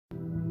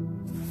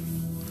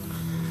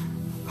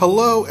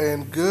Hello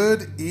and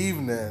good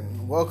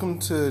evening. Welcome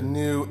to a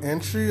new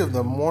entry of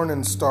the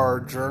Morning Star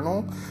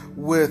Journal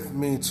with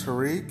me,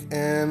 Tariq.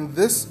 And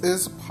this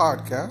is a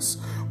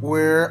podcast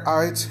where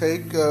I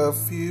take a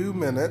few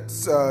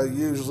minutes,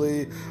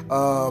 usually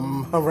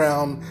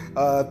around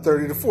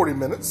 30 to 40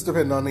 minutes,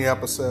 depending on the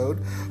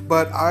episode.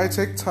 But I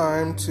take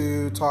time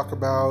to talk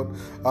about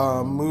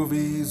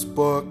movies,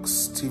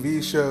 books,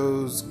 TV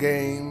shows,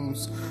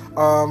 games,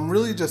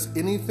 really just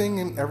anything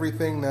and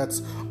everything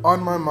that's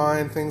on my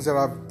mind, things that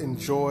I've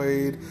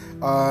enjoyed.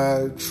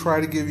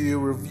 Try to give you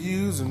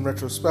reviews and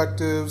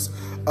retrospectives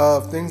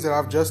of things that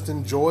I've just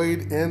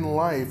enjoyed in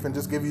life, and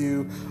just give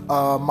you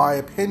my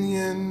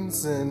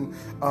opinions, and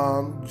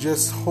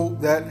just hope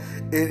that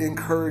it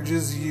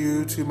encourages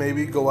you to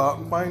maybe go out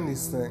and find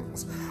these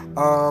things.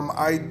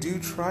 I do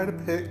try to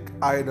pick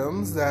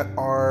items that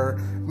are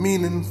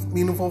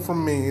meaningful for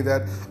me,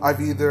 that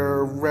I've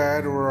either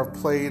read or have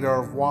played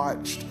or have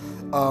watched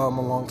a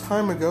long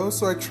time ago.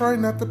 So I try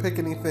not to pick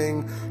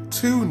anything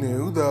too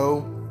new,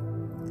 though.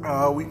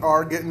 We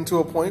are getting to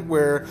a point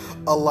where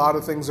a lot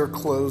of things are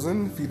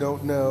closing. If you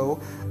don't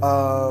know,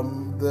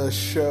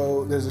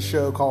 there's a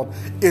show called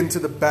Into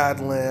the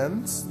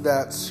Badlands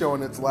that's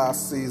showing its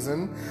last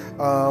season.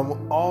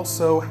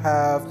 Also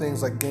have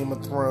things like Game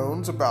of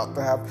Thrones about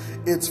to have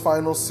its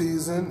final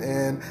season,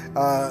 and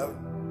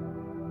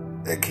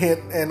I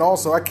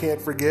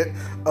can't forget,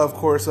 of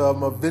course,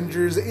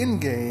 Avengers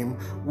Endgame,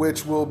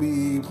 which will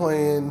be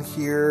playing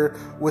here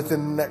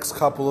within the next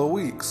couple of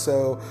weeks.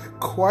 So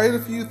quite a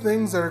few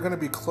things that are going to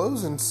be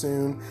closing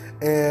soon,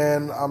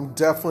 and I'm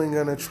definitely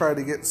going to try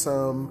to get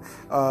some,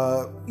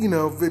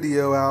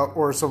 video out,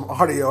 or some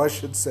audio, I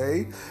should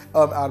say,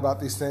 out about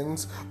these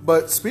things.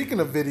 But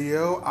speaking of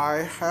video,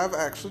 I have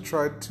actually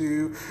tried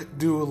to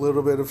do a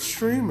little bit of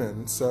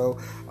streaming. So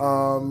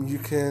you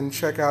can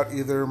check out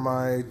either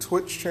my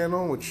Twitch channel,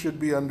 which should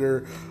be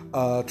under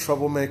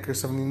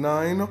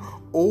Troublemaker79,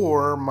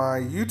 or my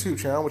YouTube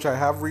channel, which I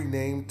have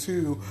renamed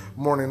to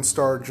Morning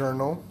Star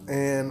Journal,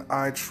 and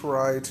I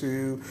try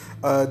to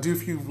do a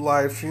few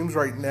live streams.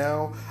 Right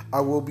now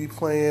I will be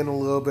playing a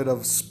little bit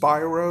of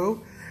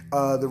Spyro,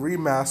 the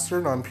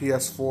remastered on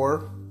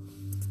PS4,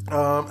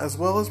 as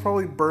well as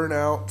probably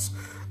Burnout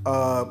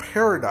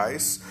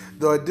Paradise,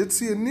 though I did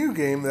see a new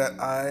game that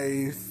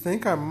I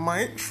think I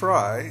might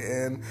try,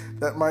 and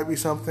that might be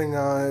something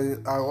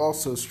I'll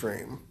also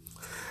stream.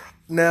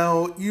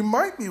 Now, you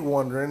might be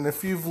wondering,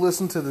 if you've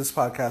listened to this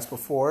podcast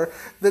before,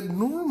 that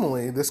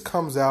normally this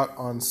comes out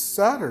on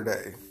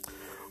Saturday.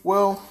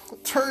 Well,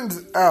 it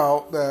turns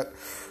out that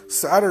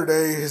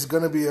Saturday is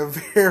going to be a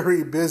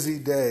very busy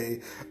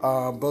day,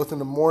 both in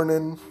the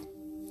morning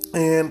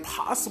and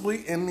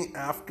possibly in the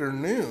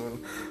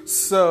afternoon.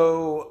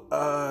 So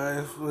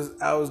I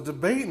was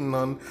debating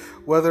on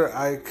whether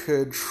I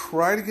could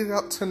try to get it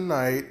out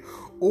tonight,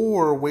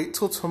 or wait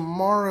till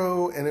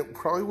tomorrow, and it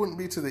probably wouldn't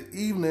be to the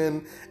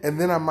evening, and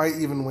then I might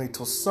even wait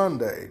till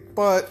Sunday.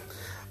 But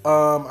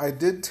I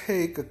did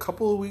take a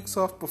couple of weeks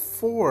off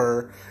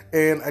before,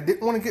 and I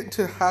didn't want to get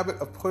into the habit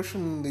of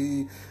pushing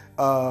the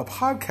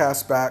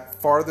podcast back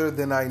farther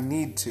than I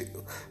need to.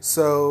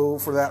 So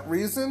for that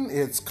reason,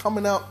 it's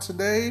coming out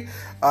today.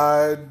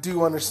 I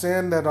do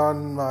understand that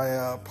on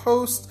my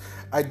post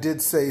I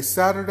did say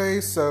Saturday,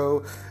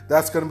 so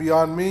that's going to be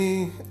on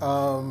me.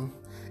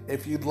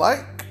 If you'd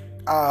like,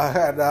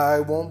 and I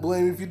won't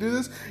blame you if you do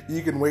this,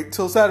 you can wait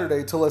till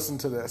Saturday to listen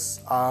to this.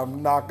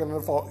 I'm not going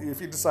to fault you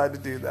if you decide to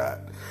do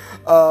that.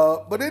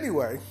 But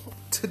anyway,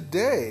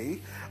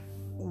 today,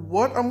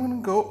 what I'm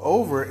going to go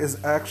over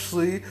is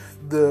actually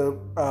the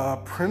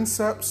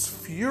Princeps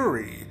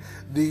Fury,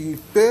 the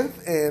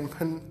fifth and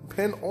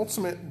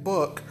penultimate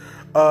book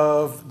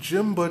of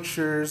Jim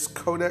Butcher's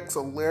Codex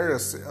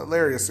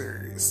Alera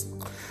series.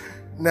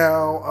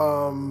 Now,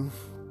 I'm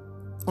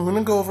going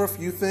to go over a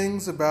few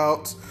things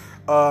about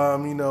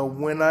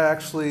when I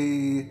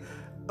actually,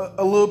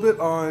 a little bit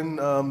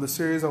on the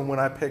series, on when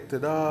I picked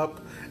it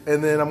up,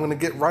 and then I'm going to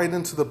get right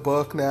into the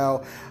book.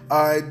 Now,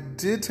 I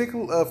did take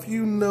a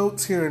few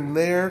notes here and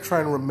there,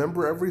 trying to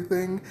remember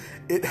everything.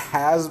 It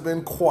has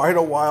been quite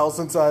a while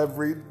since I've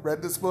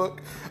read this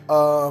book.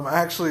 I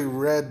actually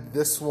read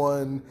this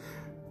one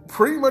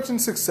pretty much in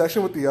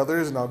succession with the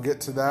others, and I'll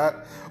get to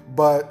that.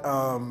 But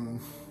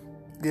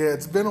yeah,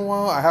 it's been a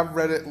while. I have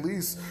read it at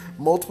least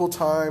multiple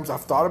times.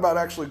 I've thought about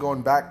actually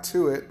going back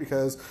to it,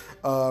 because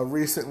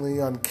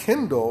recently on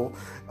Kindle,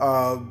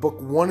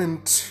 book 1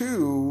 and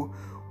 2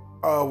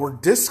 were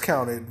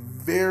discounted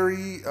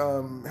very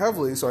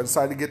heavily, so I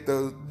decided to get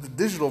the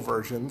digital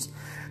versions.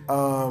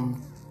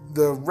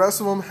 The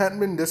rest of them hadn't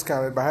been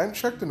discounted, but I hadn't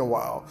checked in a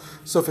while.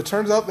 So if it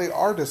turns out they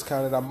are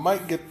discounted, I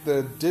might get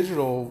the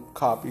digital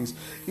copies.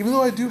 Even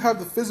though I do have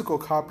the physical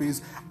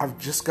copies, I've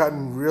just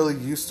gotten really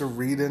used to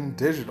reading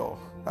digital.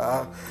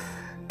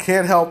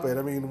 Can't help it.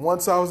 I mean,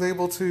 once I was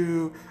able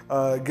to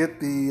get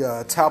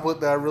the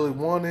tablet that I really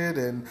wanted,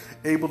 and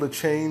able to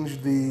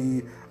change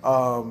the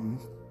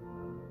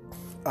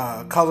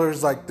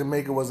colors like to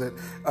make it, was it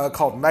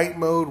called night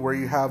mode, where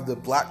you have the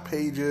black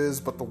pages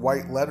but the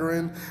white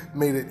lettering,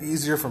 made it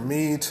easier for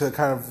me to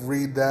kind of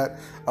read that,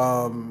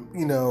 at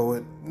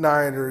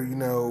night, or,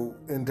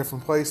 in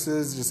different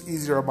places, just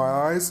easier on my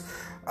eyes.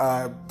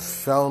 I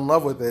fell in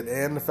love with it,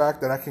 and the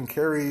fact that I can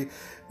carry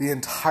the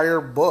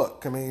entire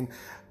book. I mean,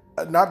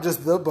 not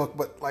just the book,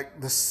 but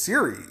like the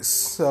series.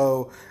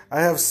 So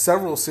I have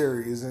several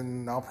series,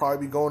 and I'll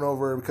probably be going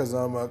over, because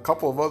a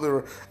couple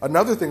of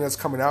another thing that's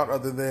coming out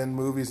other than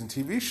movies and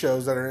TV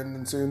shows that are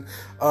in soon.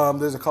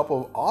 There's a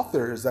couple of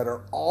authors that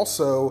are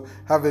also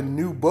having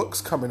new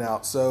books coming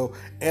out. So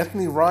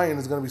Anthony Ryan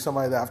is going to be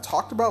somebody that I've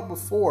talked about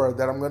before,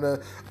 that I'm going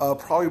to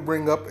probably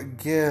bring up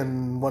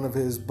again, one of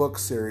his book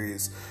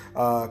series,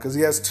 because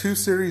he has 2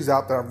 series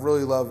out that I've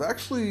really loved.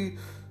 Actually,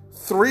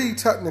 3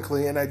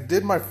 technically, and I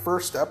did my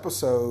first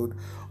episode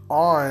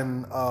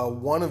on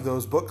one of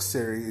those book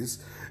series.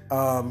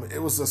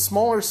 It was a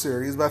smaller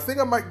series, but I think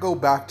I might go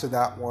back to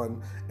that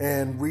one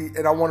and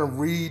I want to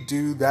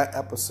redo that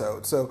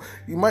episode. So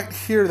you might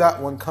hear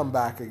that one come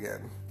back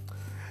again.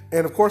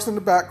 And of course, in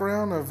the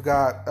background, I've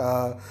got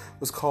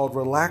what's called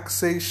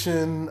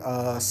Relaxation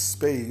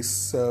Space.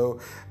 So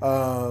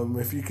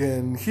if you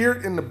can hear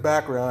it in the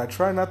background, I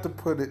try not to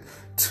put it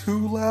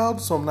too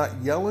loud so I'm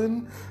not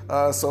yelling.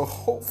 So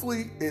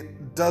hopefully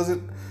it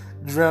doesn't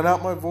drown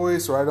out my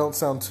voice, or I don't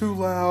sound too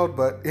loud.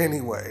 But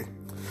anyway,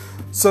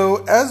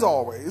 so as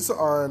always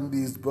on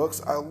these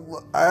books, I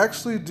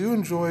actually do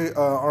enjoy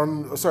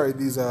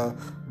these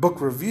book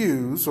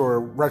reviews,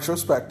 or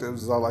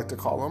retrospectives as I like to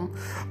call them.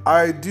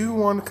 I do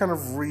want to kind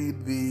of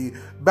read the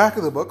back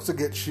of the book to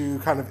get you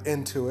kind of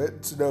into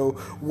it, to know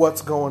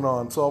what's going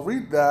on. So I'll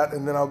read that,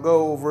 and then I'll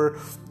go over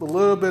a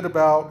little bit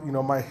about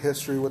my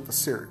history with the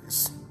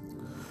series.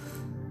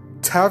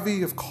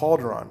 Tavi of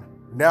Calderon,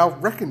 now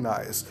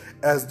recognized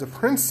as the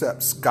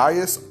Princeps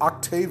Gaius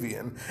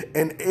Octavian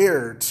and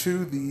heir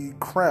to the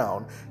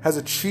crown, has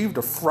achieved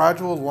a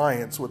fragile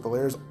alliance with the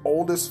Lair's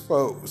oldest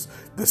foes,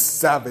 the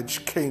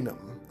savage Canum.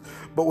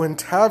 But when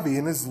Tavi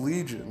and his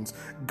legions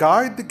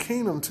guide the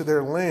Canum to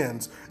their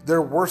lands,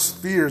 their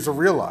worst fears are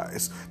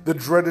realized. The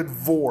dreaded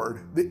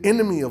Vord, the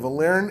enemy of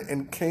Alarin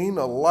and Cain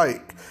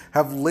alike,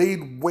 have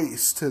laid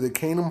waste to the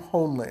Canum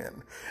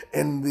homeland,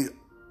 and the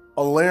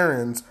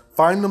Alarins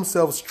find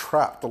themselves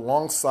trapped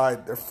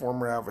alongside their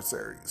former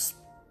adversaries.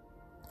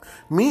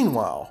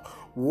 Meanwhile,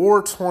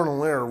 war-torn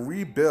Alair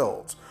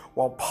rebuilds,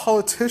 while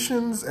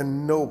politicians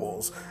and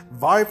nobles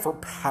vie for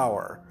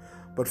power.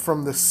 But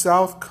from the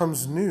south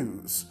comes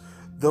news.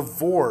 The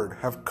Vord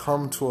have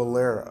come to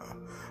Alara.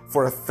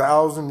 For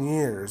 1,000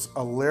 years,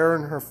 Alara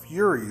and her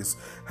furies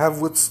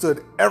have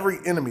withstood every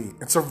enemy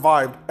and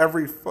survived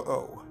every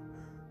foe.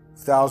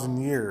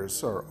 1,000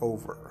 years are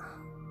over.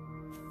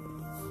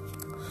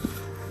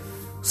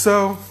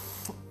 So,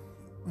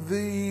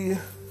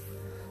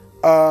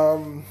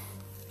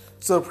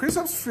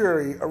 Princeps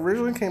Fury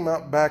originally came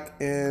out back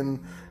in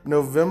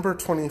November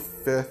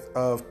 25th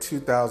of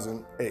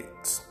 2008.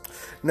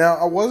 Now,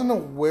 I wasn't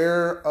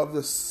aware of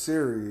the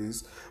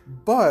series,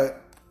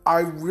 but I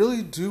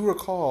really do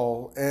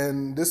recall,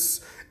 and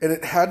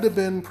it had to have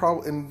been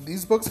and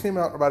these books came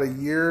out about a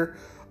year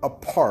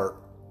apart.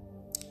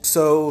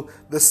 So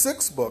the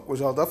 6th book, which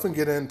I'll definitely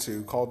get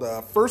into, called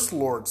First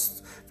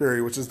Lord's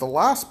Fury, which is the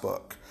last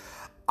book,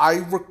 I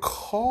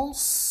recall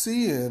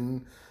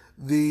seeing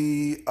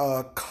the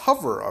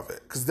cover of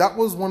it, because that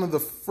was one of the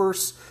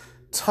first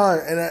time,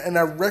 and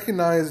I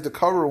recognized the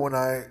cover when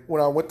I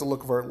went to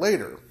look for it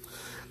later.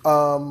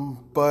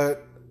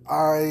 But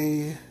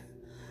I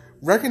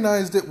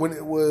recognized it when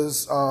it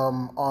was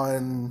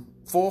on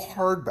full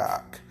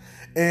hardback,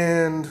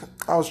 and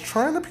I was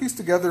trying to piece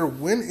together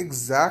when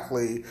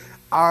exactly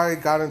I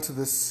got into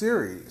this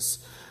series.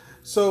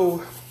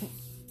 So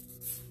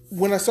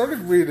when I started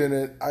reading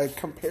it, I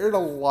compared a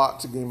lot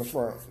to Game of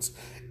Thrones.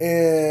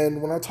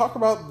 And when I talk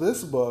about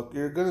this book,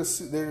 you're going to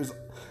see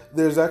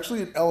there's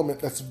actually an element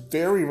that's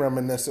very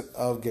reminiscent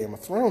of Game of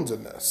Thrones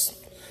in this.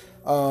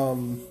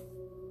 So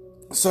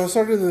I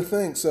started to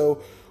think.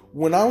 So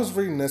when I was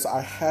reading this, I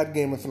had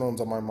Game of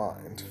Thrones on my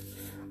mind.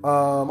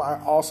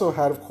 I also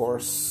had, of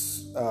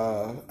course,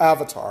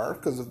 Avatar,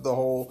 because of the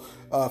whole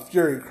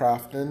Fury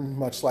crafting,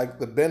 much like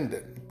the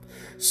Bending.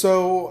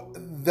 So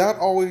that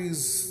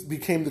always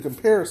became the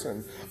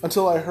comparison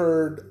until I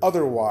heard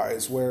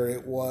otherwise, where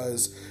it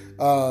was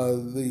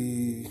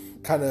the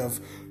kind of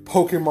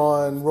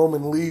Pokemon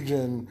Roman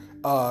Legion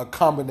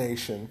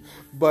combination.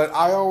 But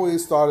I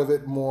always thought of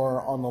it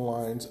more on the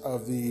lines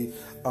of the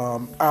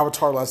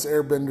Avatar: Last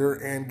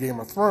Airbender and Game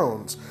of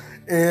Thrones.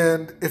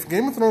 And if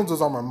Game of Thrones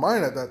was on my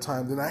mind at that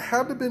time, then I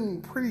had to have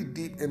been pretty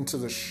deep into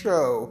the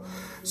show.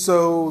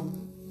 So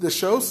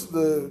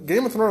the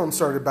Game of Thrones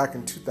started back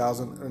in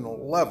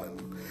 2011.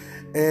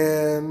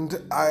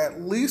 And I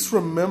at least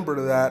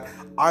remember that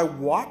I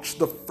watched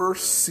the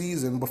first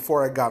season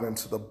before I got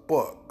into the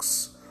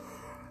books.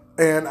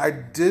 And I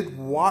did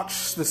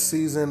watch the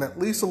season at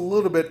least a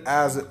little bit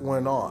as it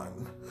went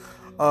on.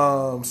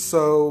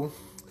 So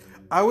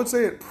I would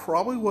say it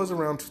probably was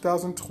around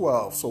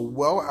 2012, so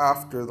well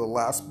after the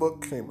last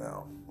book came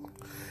out.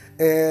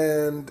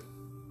 And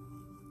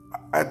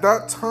at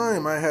that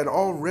time, I was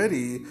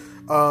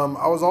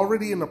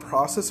already in the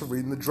process of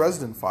reading the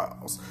Dresden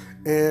Files.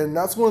 And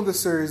that's one of the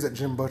series that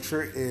Jim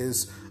Butcher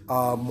is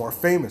more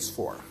famous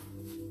for.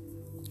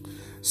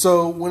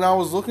 So when I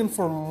was looking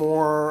for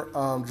more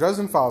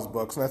Dresden Files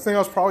books, and I think I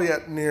was probably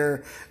at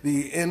near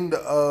the end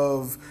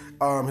of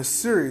his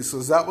series, so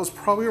that was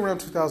probably around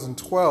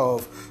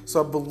 2012.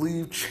 So I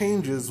believe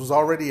Changes was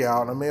already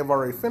out. I may have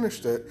already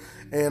finished it,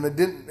 and I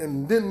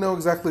didn't know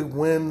exactly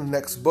when the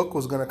next book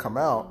was going to come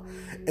out.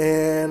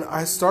 And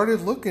I started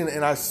looking,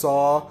 and I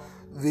saw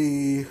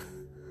the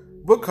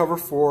book cover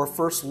for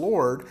First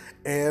Lord,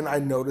 and I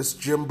noticed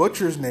Jim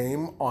Butcher's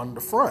name on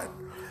the front.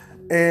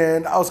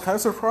 And I was kind of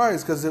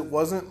surprised because it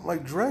wasn't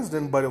like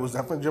Dresden, but it was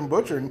definitely Jim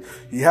Butcher. And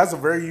he has a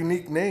very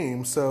unique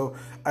name. So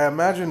I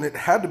imagine it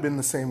had to have been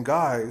the same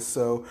guy.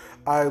 So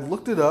I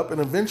looked it up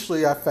and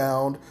eventually I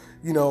found,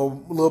 a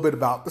little bit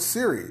about the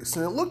series.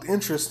 And it looked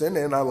interesting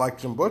and I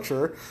liked Jim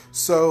Butcher.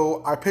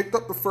 So I picked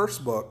up the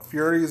first book,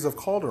 Furies of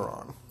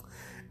Calderon,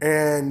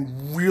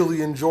 and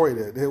really enjoyed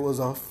it. It was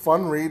a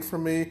fun read for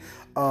me.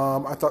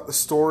 I thought the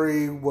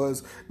story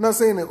was, not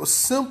saying it was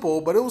simple,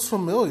 but it was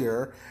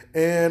familiar,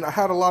 and I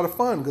had a lot of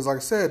fun because, like I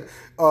said,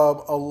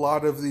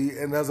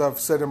 and as I've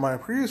said in my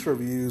previous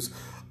reviews,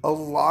 a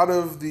lot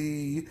of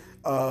the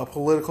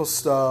political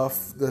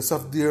stuff, the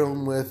stuff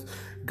dealing with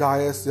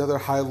Gaius, the other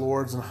High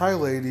Lords and High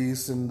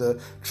Ladies, and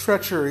the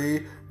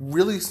treachery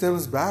really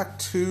stems back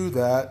to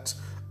that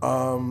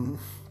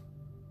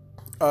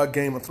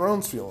Game of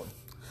Thrones feeling.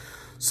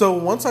 So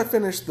once I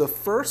finished the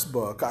first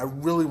book, I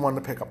really wanted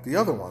to pick up the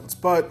other ones.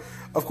 But,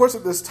 of course,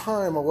 at this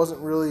time, I wasn't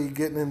really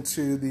getting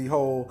into the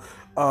whole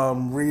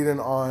reading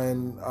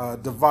on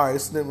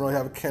device. Didn't really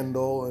have a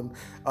Kindle. And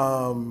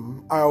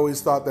I always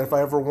thought that if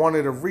I ever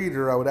wanted a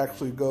reader, I would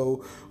actually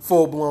go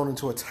full-blown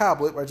into a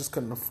tablet, but I just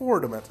couldn't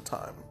afford them at the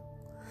time.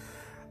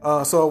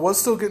 So I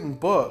was still getting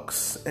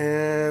books.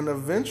 And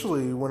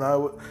eventually, when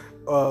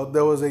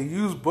there was a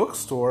used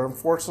bookstore,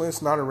 unfortunately,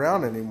 it's not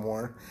around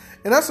anymore.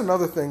 And that's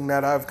another thing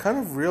that I've kind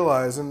of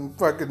realized, and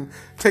if I can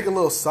take a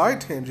little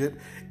side tangent,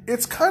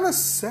 it's kind of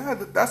sad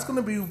that that's going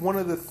to be one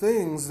of the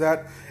things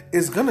that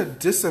is going to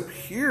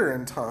disappear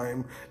in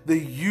time, the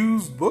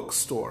used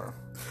bookstore.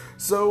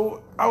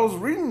 So I was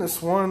reading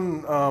this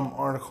one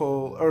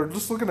article, or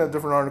just looking at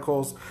different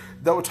articles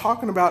that were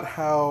talking about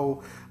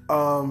how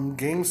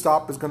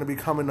GameStop is going to be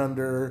coming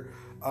under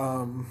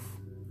a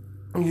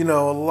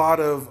lot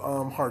of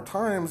hard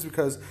times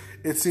because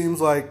it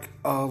seems like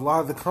a lot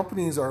of the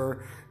companies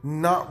are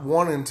not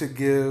wanting to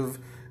give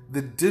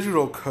the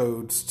digital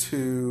codes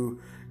to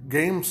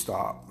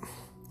GameStop.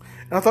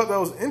 And I thought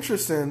that was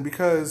interesting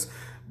because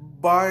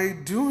by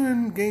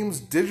doing games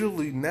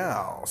digitally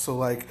now, so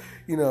like,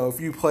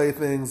 if you play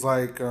things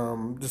like,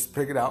 just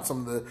picking out some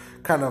of the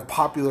kind of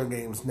popular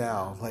games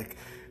now, like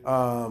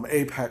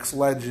Apex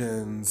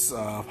Legends,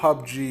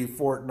 PUBG,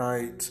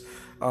 Fortnite,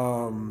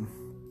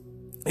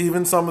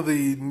 even some of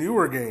the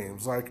newer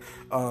games like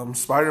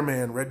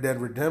Spider-Man, Red Dead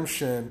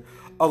Redemption,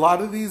 a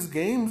lot of these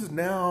games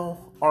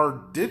now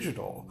are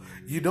digital.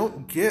 You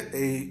don't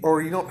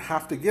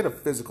have to get a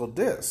physical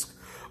disc.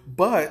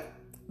 But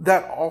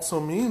that also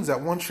means that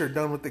once you're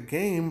done with the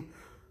game,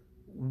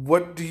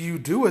 what do you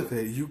do with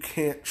it? You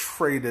can't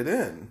trade it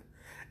in.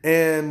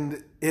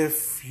 And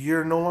if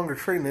you're no longer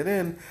trading it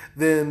in,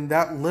 then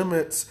that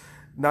limits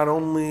not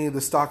only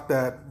the stock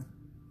that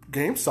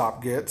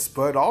GameStop gets,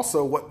 but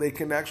also what they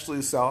can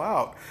actually sell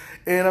out.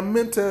 And I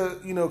meant to,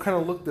 kind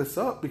of look this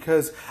up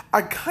because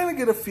I kind of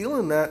get a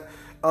feeling that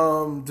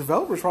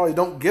developers probably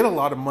don't get a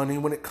lot of money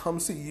when it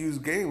comes to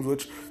used games,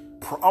 which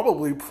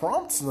probably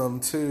prompts them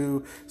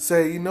to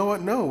say, you know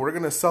what, no, we're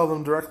going to sell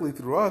them directly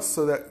through us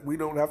so that we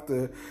don't have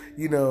to,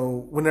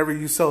 whenever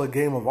you sell a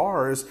game of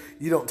ours,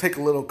 you don't take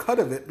a little cut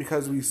of it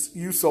because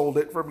you sold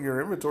it from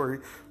your inventory.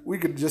 We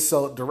could just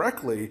sell it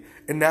directly.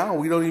 And now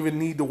we don't even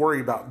need to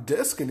worry about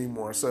disc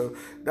anymore. So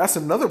that's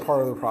another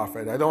part of the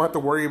profit. I don't have to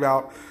worry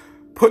about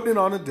putting it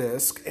on a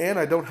disc, and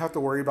I don't have to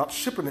worry about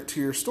shipping it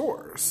to your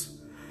stores.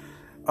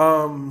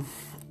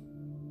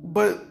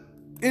 But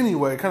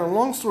anyway, kind of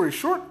long story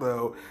short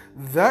though,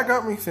 that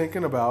got me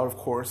thinking about, of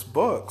course,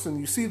 books. And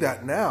you see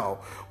that now,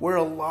 where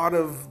a lot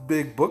of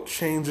big book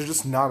chains are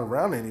just not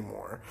around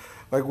anymore.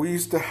 Like we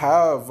used to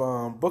have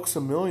Books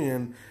A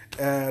Million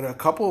at a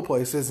couple of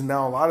places, and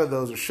now a lot of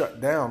those are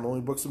shut down. The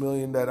only Books A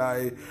Million that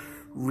I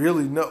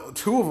really know,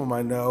 two of them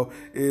I know,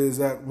 is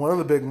at one of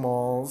the big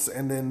malls,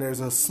 and then there's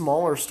a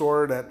smaller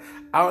store that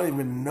I don't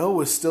even know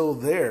is still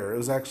there. It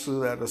was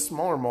actually at a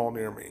smaller mall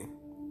near me.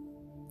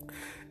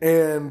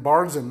 And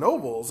Barnes and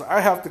Nobles, I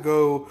have to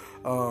go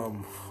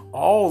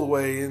all the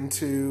way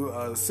into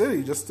the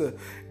city just to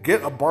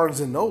get a Barnes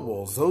and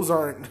Nobles. Those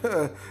aren't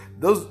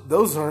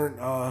those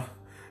aren't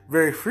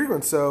very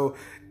frequent. So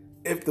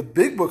if the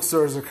big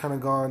bookstores are kind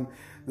of gone,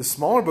 the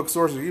smaller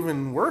bookstores are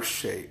even worse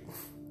shape.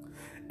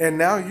 And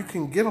now you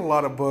can get a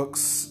lot of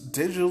books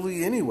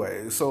digitally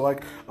anyway. So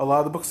like a lot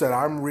of the books that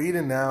I'm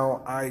reading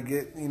now, I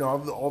get,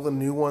 all the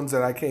new ones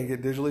that I can't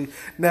get digitally.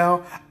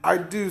 Now, I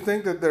do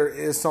think that there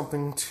is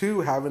something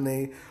to having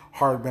a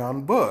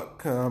hardbound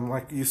book,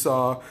 like you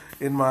saw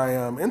in my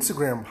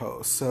Instagram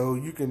post. So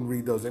you can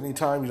read those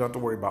anytime. You don't have to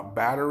worry about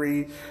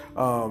battery.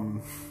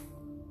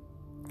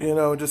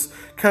 Just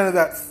kind of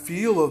that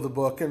feel of the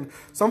book. And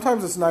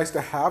sometimes it's nice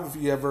to have if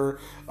you ever,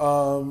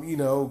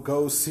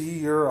 go see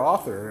your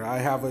author. I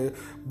have a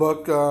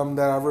book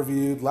that I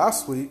reviewed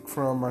last week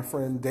from my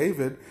friend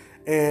David,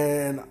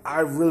 and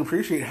I really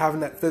appreciate having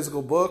that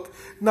physical book,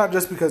 not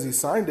just because he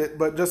signed it,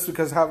 but just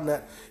because having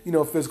that,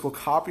 physical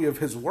copy of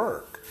his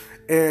work.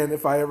 And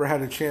if I ever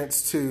had a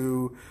chance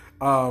to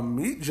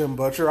meet Jim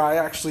Butcher, I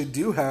actually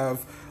do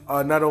have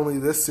not only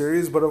this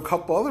series, but a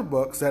couple other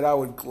books that I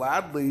would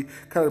gladly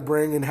kind of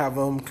bring and have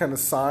them kind of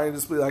sign.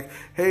 Just be like,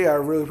 hey, I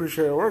really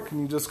appreciate your work.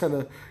 Can you just kind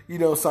of,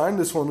 sign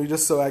this for me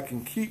just so I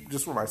can keep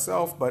just for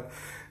myself? But,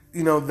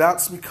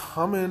 that's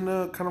becoming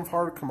a kind of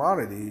hard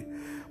commodity.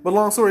 But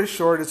long story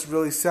short, it's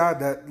really sad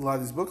that a lot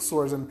of these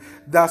bookstores, and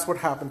that's what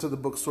happened to the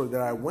bookstore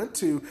that I went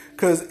to,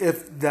 because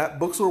if that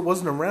bookstore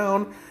wasn't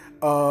around,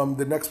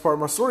 the next part of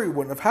my story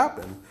wouldn't have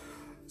happened.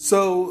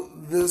 So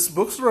this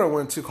bookstore I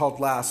went to called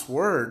Last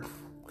Word,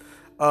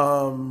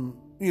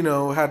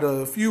 had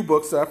a few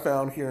books that I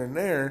found here and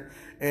there.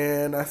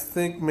 And I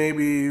think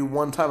maybe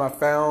one time I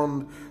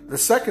found the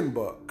second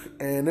book,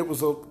 and it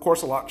was, of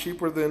course, a lot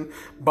cheaper than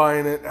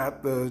buying it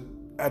at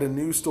a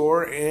new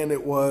store, and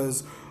it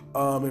was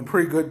in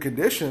pretty good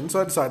condition. So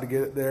I decided to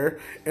get it there,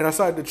 and I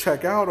decided to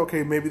check out,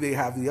 okay, maybe they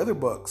have the other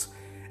books.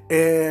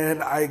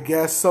 And I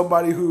guess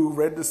somebody who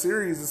read the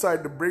series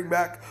decided to bring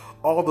back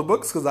all the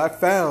books, because I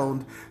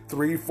found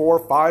 3,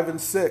 4, 5, and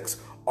 6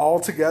 all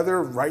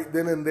together right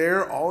then and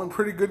there, all in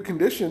pretty good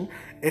condition,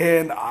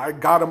 and I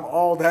got them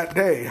all that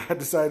day. I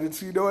decided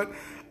to, what,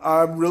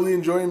 I'm really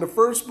enjoying the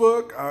first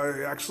book.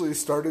 I actually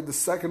started the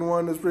second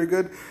one. It's pretty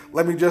good.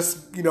 Let me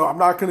just, I'm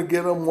not going to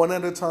get them one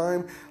at a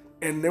time.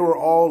 And they were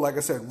all, like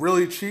I said,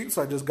 really cheap,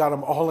 so I just got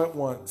them all at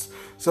once.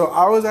 So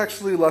I was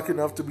actually lucky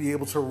enough to be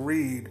able to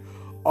read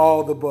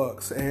all the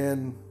books.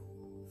 And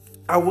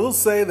I will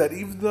say that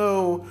even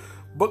though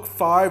book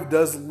 5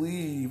 does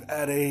leave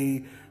at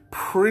a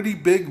pretty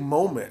big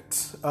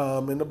moment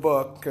in the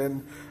book,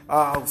 and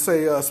I'll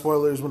say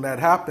spoilers when that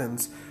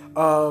happens,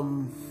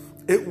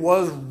 it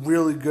was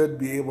really good to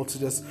be able to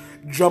just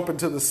jump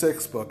into the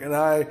 6th book, and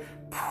I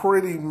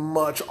pretty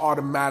much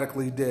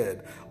automatically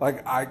did.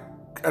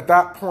 At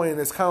that point,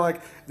 it's kind of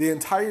like the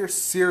entire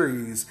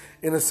series,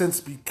 in a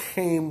sense,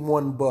 became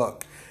one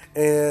book.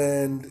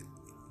 And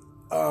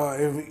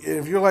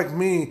if you're like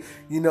me,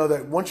 you know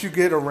that once you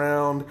get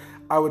around,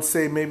 I would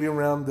say maybe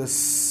around the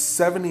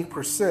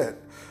 70%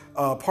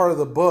 part of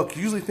the book,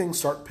 usually things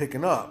start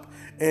picking up.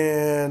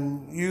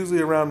 And usually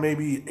around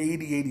maybe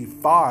 80,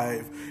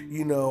 85,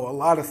 a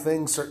lot of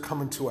things start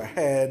coming to a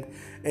head.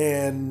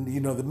 And,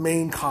 the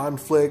main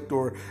conflict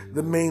or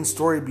the main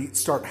story beats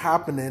start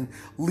happening,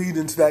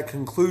 leading to that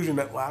conclusion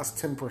that last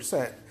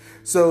 10%.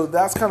 So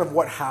that's kind of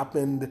what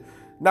happened,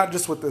 not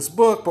just with this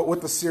book, but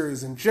with the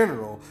series in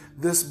general.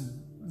 The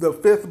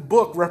 5th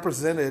book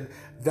represented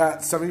that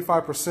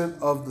 75%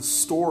 of the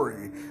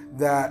story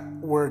that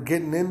we're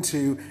getting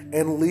into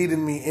and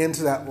leading me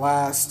into that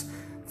last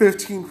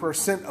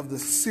 15% of the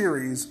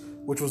series,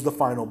 which was the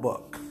final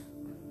book.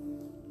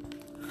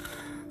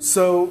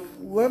 So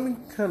let me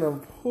kind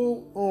of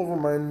pull over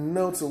my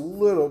notes a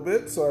little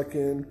bit so I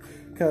can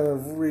kind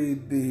of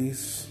read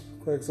these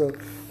quick. So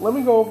let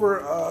me go over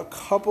a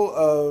couple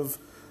of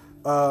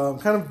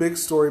kind of big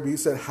story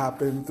beats that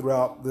happened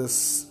throughout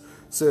this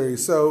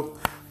series. So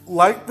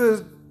like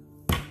the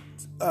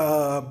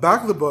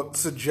back of the book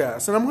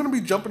suggests, and I'm going to be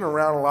jumping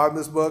around a lot in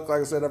this book.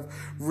 Like I said, I've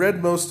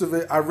read most of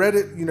it. I read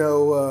it,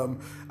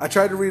 I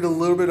tried to read a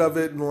little bit of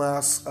it in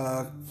last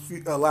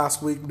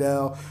week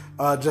now,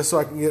 just so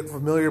I can get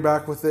familiar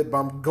back with it, but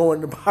I'm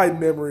going by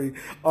memory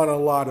on a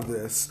lot of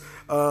this.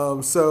 Let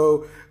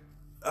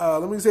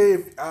me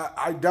say,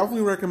 I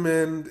definitely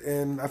recommend,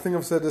 and I think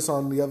I've said this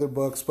on the other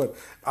books, but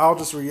I'll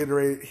just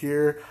reiterate it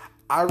here.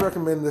 I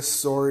recommend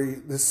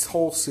this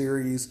whole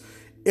series.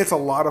 It's a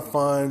lot of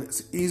fun. It's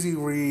an easy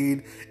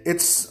read.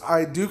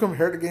 I do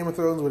compare it to Game of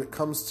Thrones when it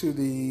comes to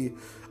the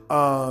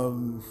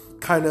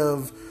kind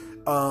of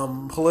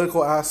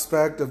political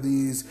aspect of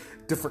these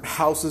different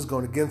houses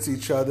going against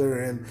each other,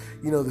 and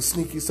the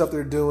sneaky stuff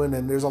they're doing,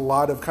 and there's a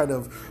lot of kind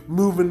of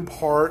moving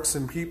parts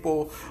and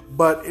people,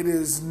 but it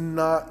is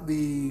not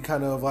the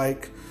kind of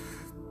like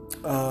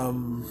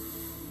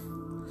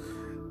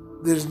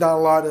there's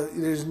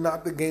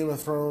not the Game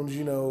of Thrones,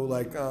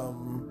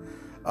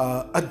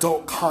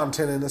 adult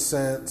content in a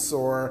sense,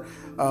 or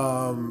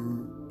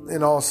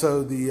and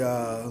also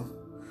the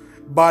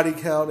body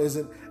count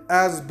isn't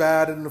as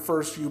bad in the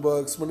first few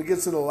books. When it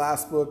gets to the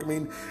last book,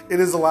 it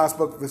is the last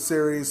book of the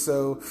series,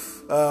 so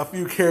a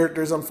few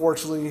characters,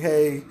 unfortunately,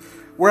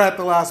 we're at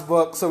the last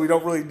book, so we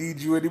don't really need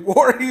you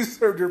anymore. You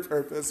served your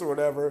purpose or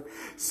whatever.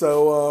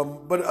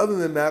 So, but other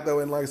than that, though,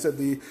 and like I said,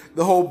 the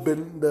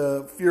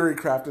the Fury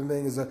crafting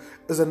thing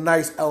is a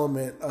nice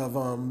element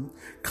of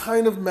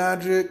kind of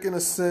magic in a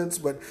sense,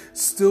 but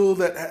still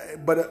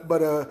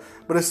but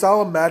a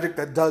style of magic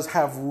that does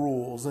have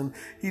rules, and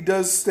he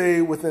does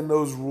stay within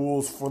those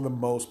rules for the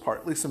most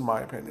part, at least in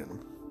my opinion.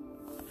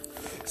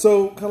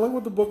 So, kind of like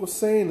what the book was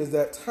saying is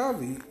that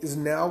Tavi is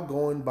now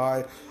going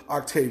by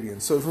Octavian.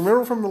 So, if you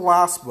remember from the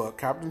last book,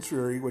 Captain's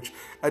Fury, which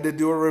I did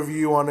do a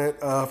review on it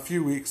a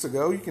few weeks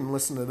ago, you can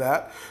listen to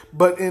that.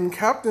 But in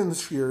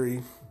Captain's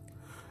Fury,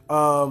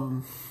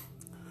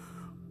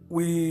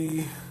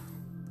 we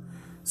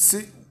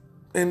see,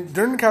 and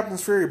during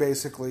Captain's Fury,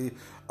 basically,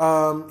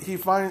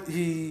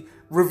 he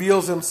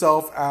reveals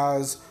himself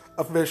as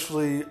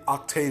officially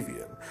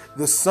Octavian,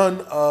 the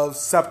son of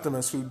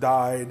Septimus, who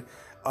died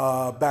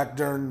back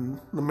during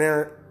a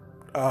Merit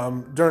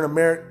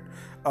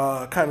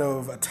kind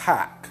of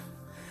attack,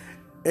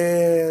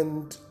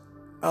 and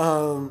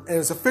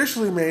it's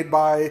officially made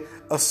by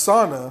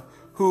Asana,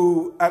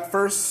 who at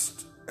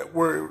first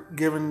were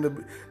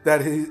given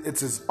it's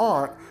his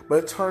aunt,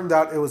 but it turned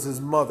out it was his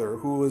mother,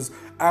 who was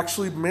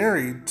actually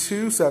married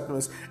to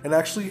Septimus and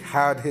actually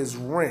had his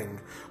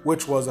ring,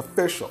 which was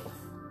official.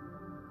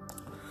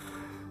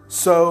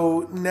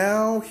 So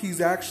now he's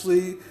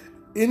actually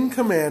in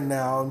command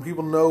now, and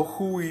people know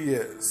who he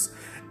is.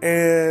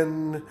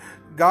 And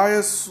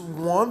Gaius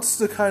wants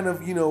to kind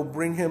of,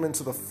 bring him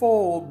into the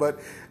fold, but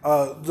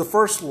the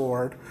First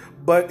Lord,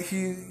 but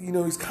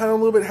he's kind of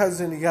a little bit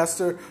hesitant. He has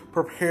to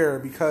prepare,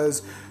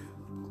 because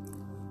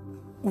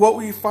what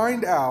we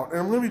find out, and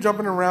I'm going to be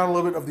jumping around a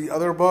little bit of the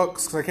other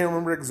books because I can't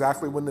remember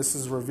exactly when this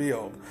is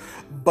revealed,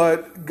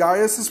 but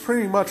Gaius has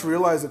pretty much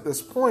realized at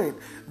this point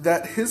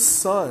that his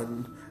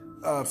son,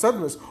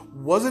 Septimus,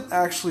 wasn't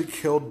actually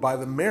killed by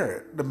the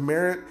Merit. The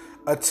Merit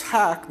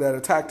attack that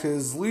attacked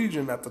his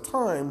legion at the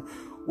time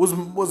was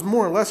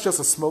more or less just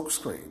a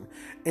smokescreen.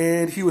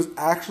 And he was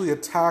actually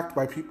attacked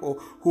by people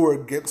who were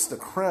against the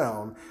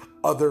crown,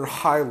 other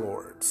High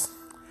Lords.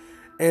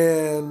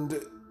 And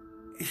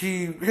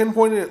he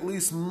pinpointed at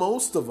least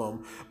most of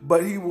them,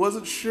 but he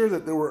wasn't sure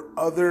that there were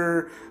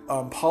other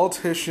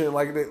politicians,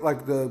 like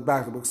the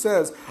back of the book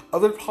says,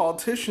 other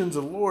politicians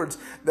and lords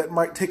that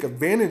might take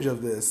advantage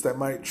of this, that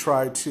might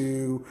try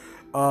to,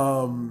 try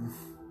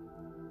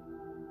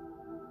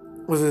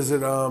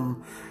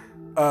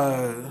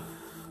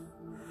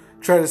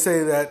to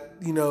say that,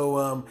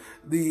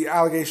 the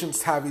allegations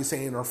Tavi's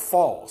saying are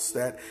false,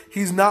 that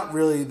he's not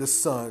really the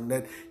son,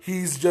 that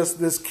he's just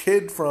this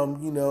kid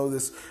from,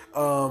 this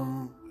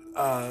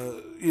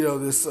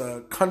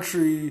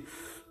country,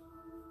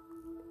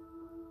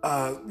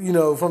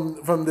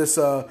 from this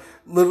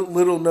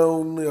little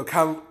known,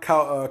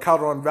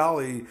 Calderon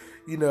Valley,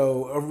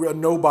 a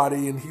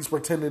nobody, and he's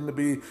pretending to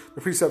be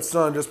the Precept's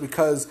son just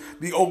because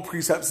the old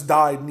Precepts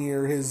died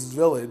near his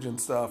village and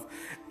stuff.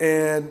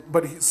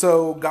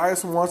 So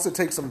Gaius wants to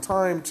take some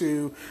time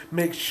to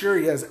make sure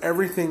he has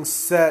everything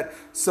set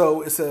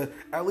so it's a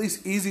at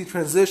least easy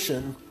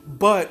transition,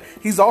 but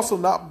he's also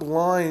not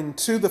blind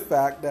to the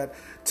fact that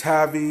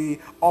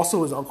Tavi,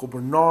 also his Uncle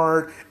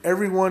Bernard,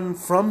 everyone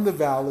from the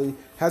valley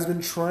has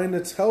been trying to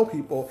tell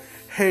people,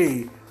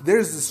 hey,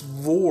 there's this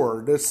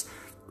war, this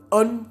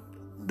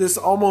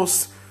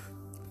almost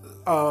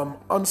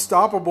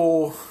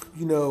unstoppable,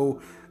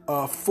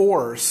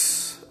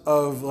 force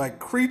of like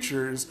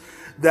creatures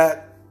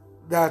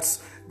that's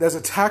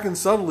attacking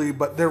subtly,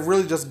 but they're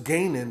really just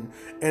gaining,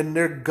 and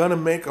they're gonna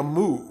make a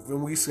move,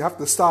 and we have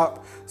to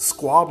stop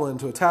squabbling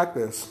to attack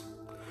this.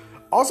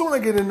 Also, when I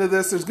get into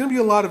this, there's going to be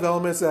a lot of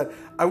elements that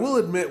I will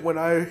admit, when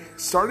I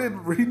started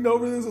reading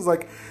over this, I was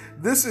like,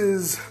 this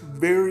is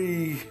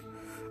very,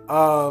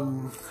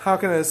 how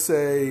can I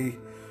say,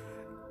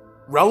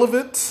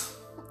 relevant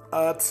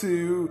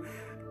to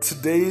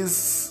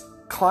today's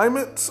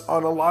climate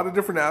on a lot of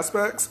different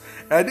aspects.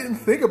 And I didn't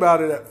think about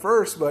it at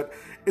first, but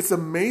it's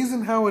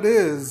amazing how it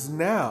is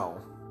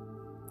now.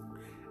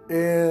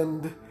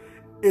 And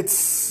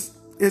it's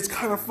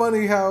kind of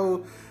funny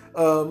how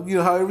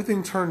how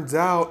everything turns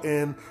out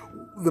and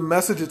the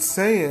message it's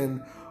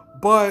saying,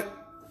 but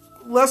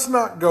let's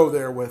not go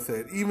there with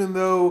it. Even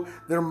though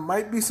there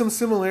might be some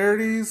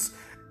similarities,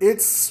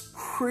 it's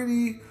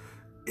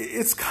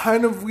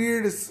kind of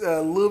weird. It's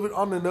a little bit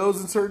on the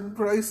nose in certain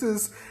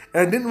places.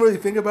 And I didn't really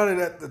think about it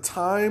at the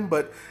time,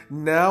 but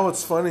now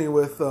it's funny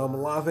with a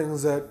lot of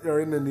things that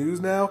are in the news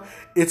now.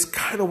 It's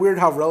kind of weird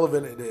how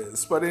relevant it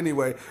is. But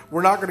anyway,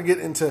 we're not going to get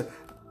into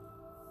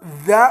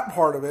that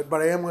part of it,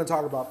 but I am going to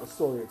talk about the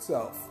story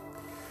itself.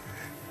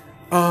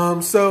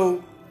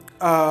 Like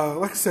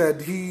I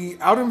said, he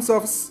outed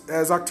himself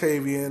as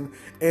Octavian,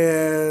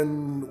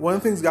 and one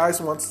of the things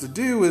Gaius wants to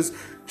do is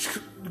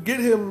get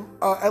him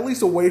at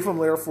least away from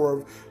Lair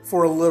for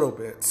a little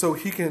bit, so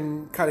he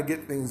can kind of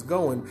get things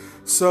going.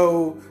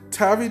 So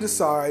Tavi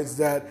decides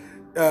that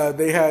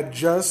they had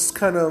just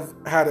kind of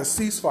had a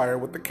ceasefire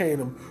with the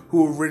Canaan,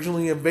 who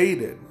originally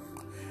invaded.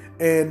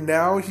 And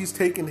now he's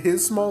taken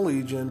his small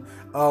legion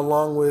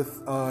along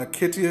with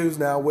Kitty, who's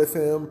now with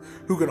him,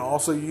 who can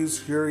also use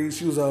Fury.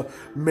 She was a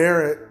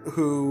Merit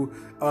who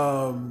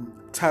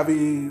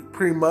Tavi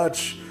pretty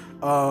much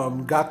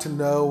got to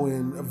know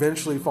and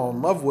eventually fall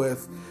in love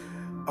with.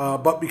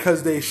 But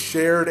because they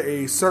shared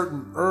a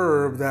certain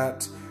herb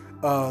that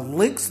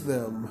links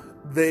them,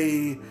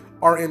 they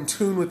are in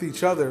tune with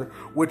each other,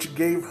 which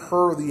gave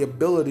her the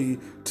ability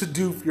to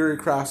do Fury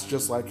crafts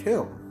just like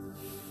him.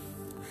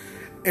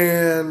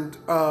 And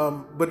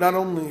but not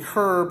only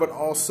her, but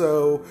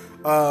also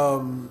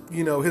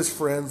his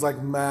friends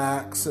like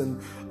Max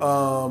and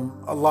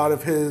a lot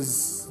of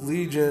his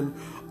Legion.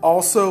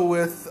 Also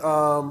with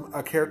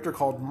a character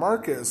called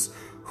Marcus,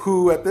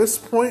 who at this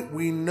point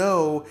we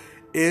know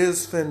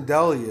is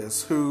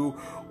Fendelius, who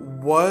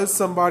was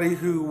somebody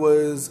who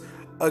was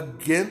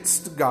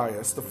against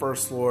Gaius, the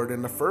First Lord,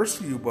 in the first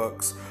few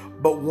books.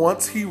 But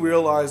once he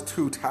realized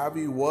who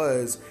Tavi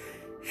was,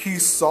 he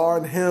saw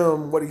in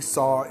him what he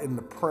saw in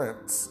the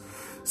prince.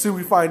 So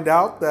we find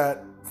out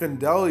that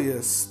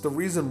Fendelius, the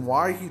reason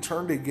why he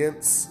turned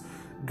against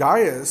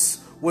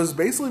Gaius was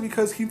basically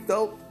because he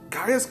felt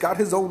Gaius got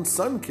his own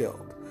son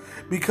killed.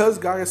 Because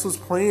Gaius was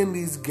playing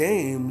these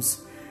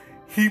games,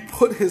 he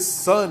put his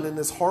son in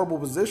this horrible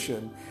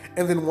position.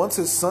 And then once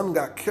his son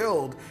got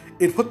killed,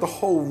 it put the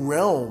whole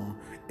realm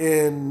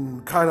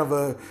in kind of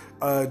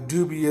a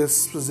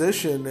dubious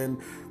position.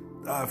 And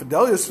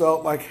Fendelius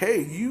felt like,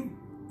 hey, you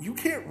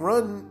can't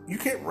run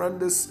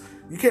this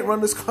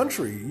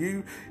country.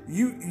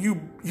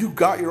 You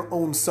got your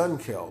own son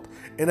killed.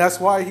 And that's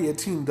why he had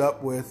teamed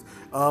up with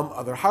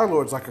other High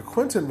Lords like a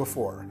Quentin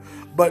before.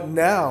 But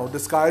now,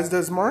 disguised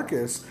as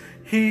Marcus,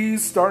 he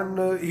sees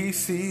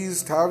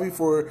Tavi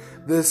for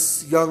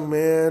this young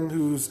man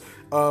who's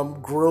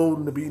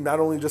grown to be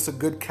not only just a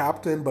good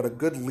captain, but a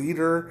good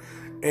leader.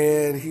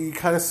 And he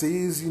kind of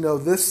sees,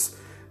 this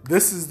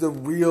is the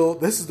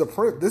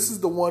prince. This is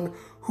the one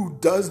who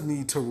does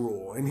need to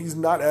rule. And he's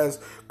not as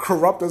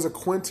corrupt as a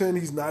Quentin.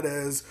 He's not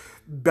as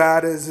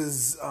bad as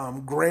his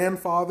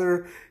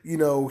grandfather.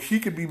 He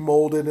could be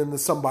molded into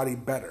somebody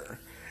better.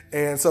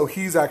 And so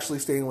he's actually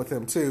staying with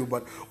him too.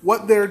 But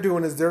what they're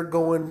doing is they're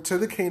going to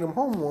the Kingdom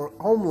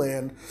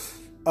homeland,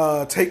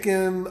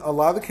 taking a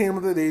lot of the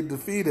kingdom that they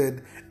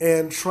defeated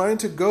and trying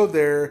to go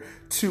there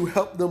to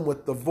help them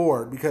with the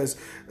Vord. Because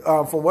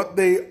from what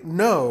they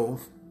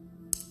know,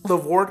 the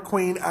Vord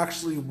Queen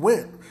actually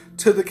went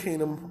to the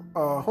Kingdom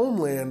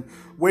homeland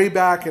way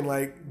back in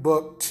like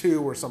book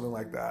 2 or something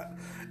like that.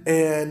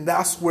 And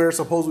that's where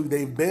supposedly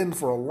they've been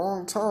for a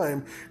long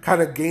time,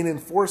 kind of gaining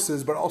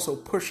forces, but also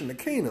pushing the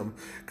kingdom.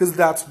 Because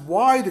that's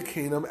why the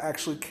kingdom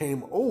actually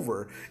came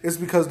over. Is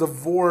because the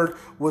Vord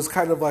was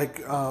kind of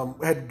like,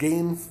 had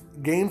gained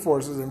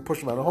forces and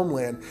pushed them out of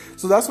homeland.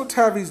 So that's what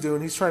Tavi's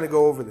doing. He's trying to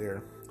go over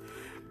there.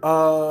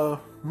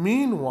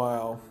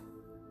 Meanwhile,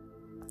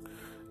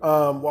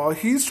 while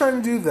he's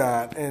trying to do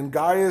that, and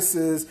Gaius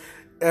is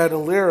at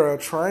Illyria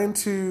trying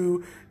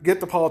to get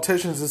the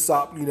politicians to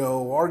stop,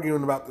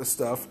 arguing about this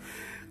stuff,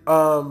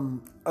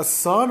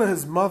 Asana,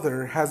 his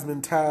mother, has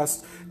been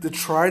tasked to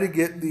try to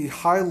get the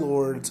High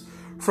Lords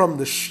from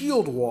the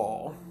Shield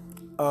Wall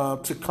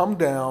to come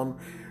down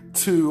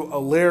to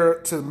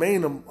Illyria, to the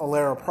main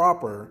Illyria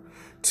proper,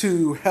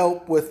 to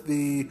help with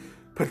the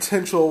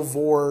potential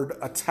Vord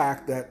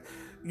attack that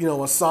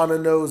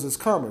Asana knows is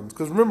coming.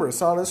 Because remember,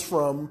 Asana's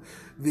from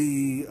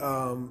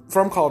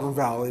from Cauldron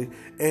Valley,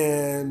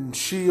 and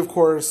she, of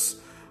course,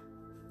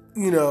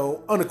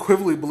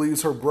 unequivocally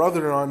believes her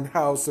brother on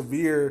how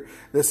severe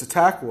this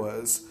attack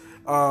was.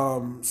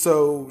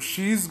 So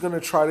she's going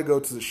to try to go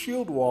to the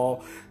Shield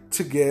Wall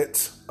to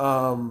get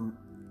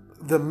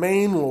the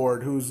main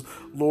Lord, who's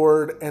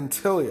Lord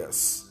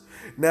Antilius.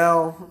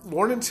 Now,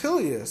 Lord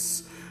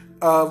Antilius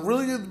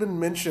really has been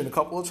mentioned a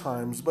couple of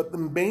times, but the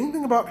main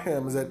thing about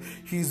him is that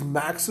he's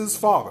Max's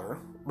father,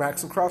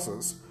 Max and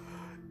Crassus,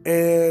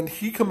 and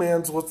he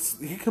commands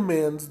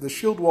the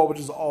Shield Wall, which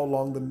is all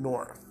along the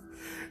north.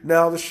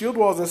 Now, the Shield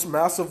Wall is this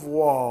massive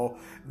wall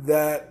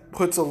that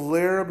puts a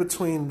layer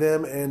between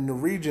them and the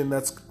region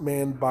that's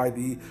manned by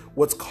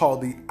what's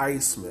called the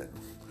Icemen,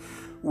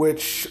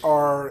 which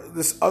are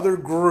this other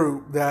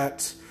group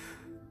that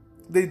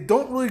they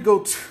don't really go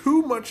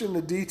too much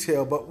into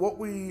detail, but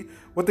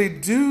what they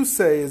do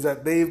say is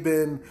that they've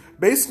been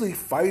basically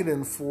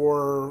fighting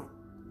for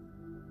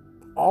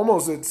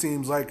almost, it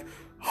seems like,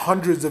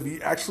 hundreds of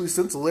years, actually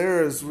since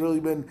Illyria has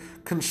really been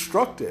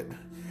constructed.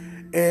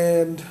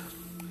 And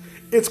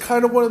it's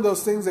kind of one of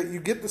those things that you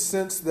get the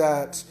sense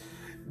that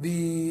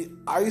the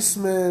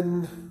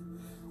Icemen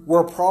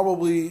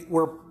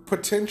were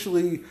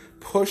potentially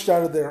pushed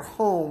out of their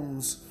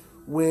homes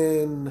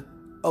when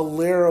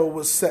Illyria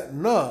was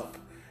setting up.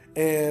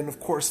 And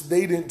of course,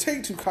 they didn't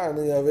take too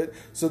kindly of it,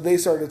 so they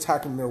started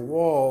attacking their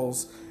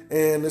walls.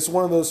 And it's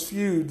one of those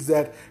feuds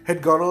that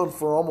had gone on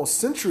for almost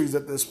centuries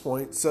at this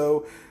point.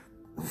 So,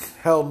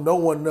 hell, no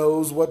one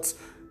knows what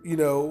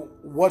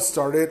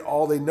started.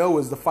 All they know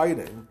is the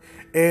fighting.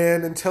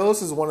 And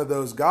Antyllus is one of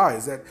those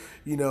guys that,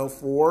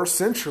 for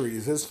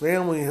centuries, his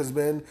family has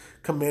been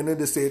commanded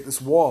to stay at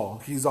this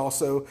wall. He's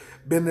also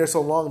been there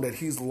so long that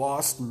he's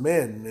lost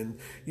men. And,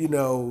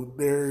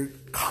 they're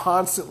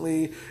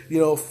constantly,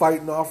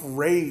 fighting off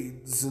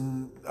raids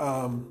and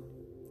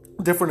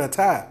different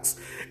attacks.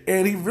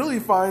 And he really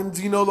finds,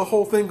 the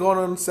whole thing going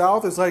on in the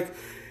South is like,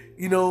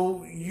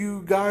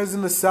 you guys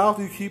in the South,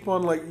 you keep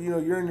on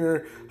you're in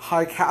your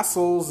high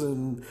castles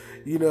and,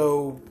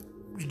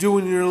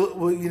 doing your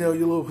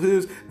little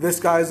who's, this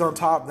guy's on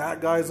top, that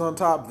guy's on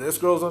top, this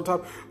girl's on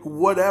top,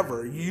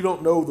 whatever. You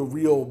don't know the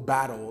real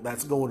battle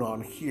that's going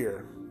on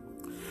here.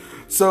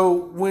 So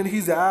when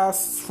he's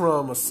asked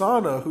from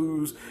Asana,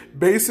 who's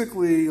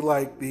basically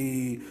like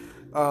the,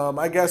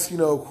 I guess,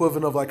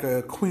 equivalent of like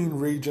a queen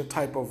regent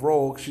type of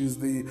role. She's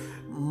the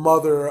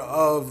mother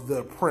of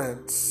the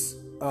prince.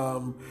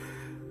 So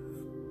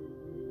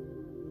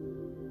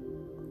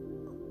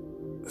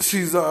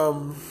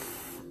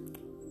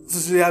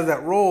she has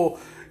that role,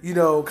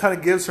 kind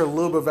of gives her a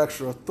little bit of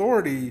extra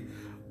authority.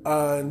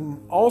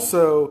 And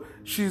also,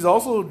 she's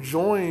also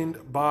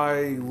joined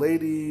by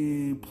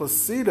Lady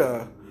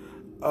Placida,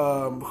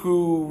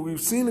 who we've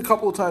seen a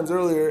couple of times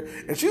earlier,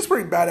 and she's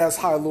pretty badass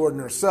High Lord in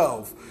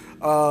herself.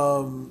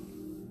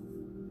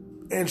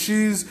 And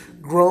she's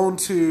grown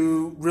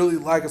to really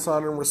like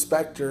Asana and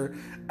respect her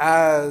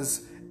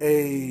as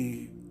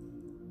kind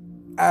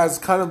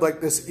of like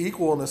this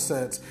equal in a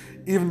sense.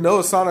 Even though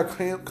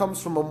Asana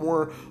comes from a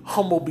more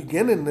humble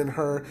beginning than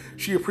her,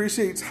 she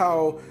appreciates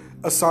how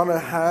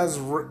Asana has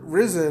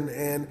risen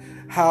and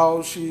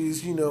how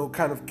she's,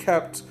 kind of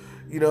kept,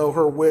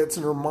 her wits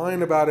and her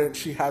mind about it.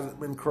 She hasn't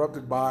been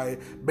corrupted by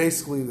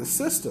basically the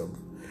system.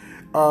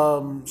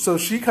 So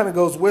she kind of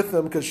goes with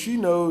them because she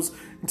knows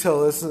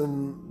Antyllus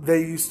and they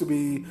used to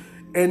be,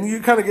 and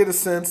you kind of get a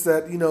sense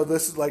that,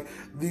 this is like,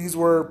 these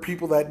were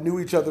people that knew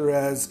each other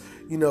as,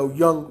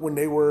 young when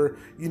they were,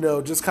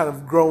 just kind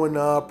of growing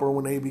up or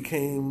when they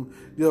became,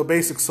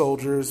 basic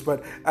soldiers.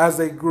 But as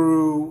they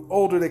grew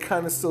older, they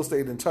kind of still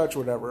stayed in touch,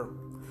 whatever.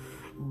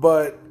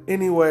 But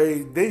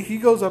anyway, he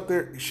goes up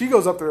there, she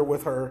goes up there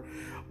with her,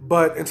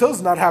 but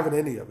Antyllus not having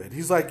any of it.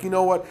 He's like, you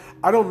know what?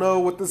 I don't know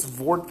what this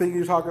Vord thing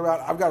you're talking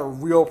about. I've got a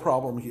real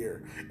problem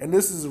here. And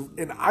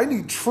I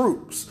need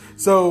troops.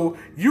 So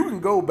you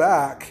can go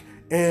back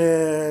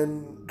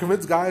and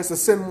convince Gaius to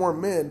send more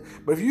men.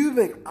 But if you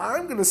think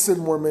I'm going to send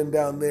more men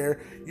down there,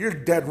 you're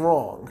dead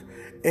wrong.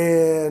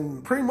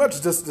 And pretty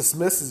much just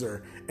dismisses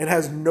her and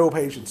has no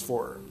patience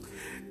for her.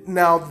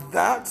 Now,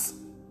 that's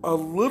a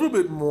little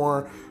bit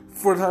more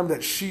for the time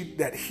that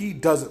he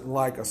doesn't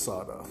like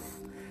Asana.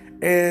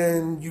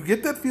 And you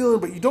get that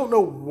feeling, but you don't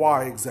know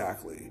why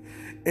exactly.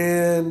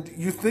 And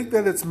you think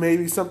that it's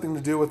maybe something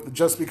to do with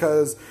just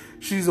because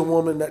she's a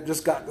woman that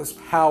just got this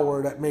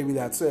power, that maybe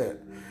that's it.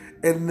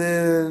 And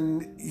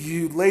then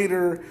you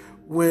later,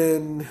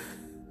 when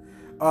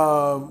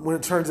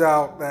it turns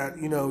out that,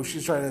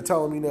 she's trying to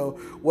tell him,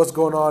 what's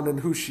going on and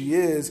who she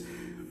is,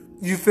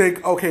 you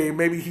think, okay,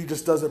 maybe he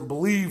just doesn't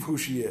believe who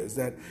she is,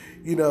 that,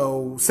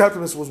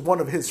 Septimus was one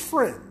of his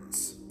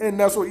friends. And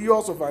that's what you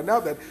also find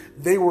out, that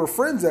they were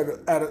friends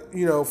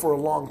for a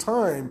long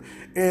time.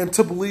 And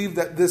to believe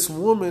that this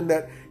woman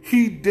that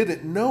he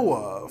didn't know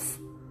of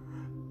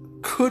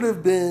could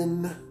have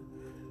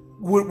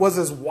was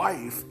his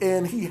wife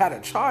and he had a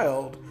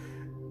child,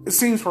 it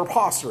seems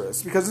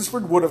preposterous because his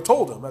friend would have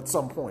told him at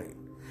some point.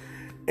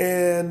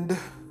 And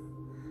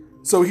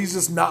so he's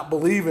just not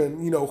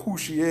believing, who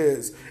she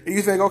is. And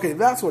you think, okay,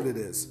 that's what it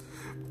is.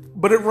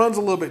 But it runs a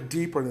little bit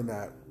deeper than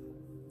that.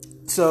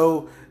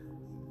 So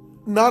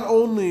not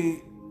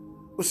only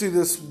was she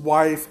this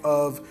wife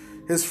of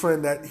his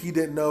friend that he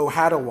didn't know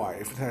had a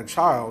wife and had a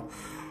child,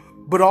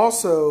 but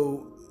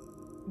also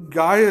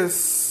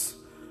Gaius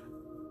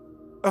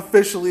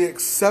officially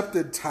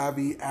accepted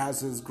Tavi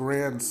as his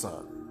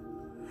grandson.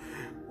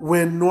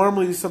 When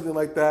normally something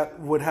like that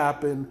would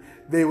happen,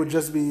 they would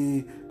just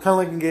be kind of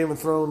like in Game of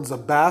Thrones, a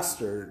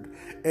bastard,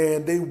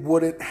 and they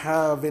wouldn't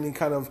have any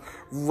kind of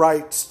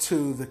rights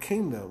to the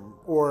kingdom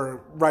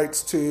or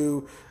rights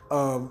to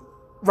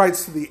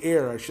the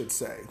heir, I should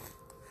say.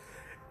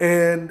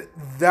 And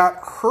that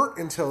hurt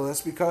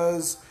Antyllus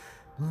because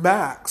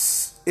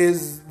Max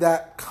is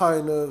that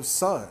kind of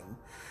son.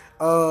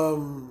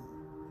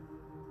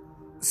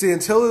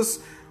 Antyllus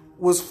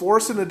was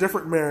forced in a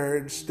different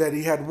marriage that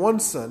he had one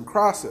son,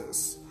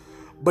 Crassus,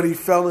 but he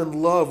fell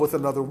in love with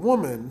another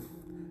woman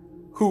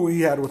who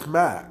he had with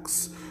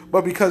Max.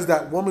 But because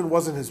that woman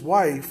wasn't his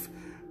wife,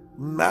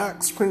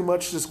 Max pretty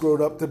much just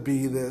grew up to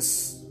be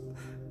this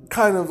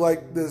kind of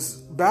like this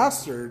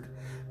bastard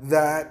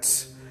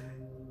that,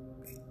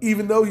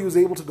 even though he was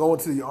able to go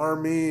into the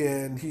army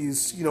and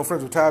he's,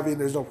 friends with Tavi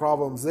and there's no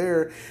problems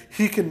there,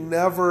 he can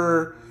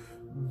never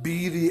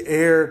be the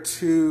heir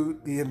to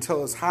the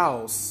Antyllus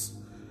house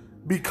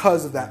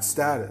because of that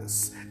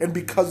status and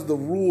because of the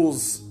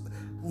rules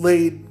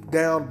laid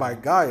down by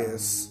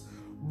Gaius.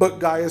 But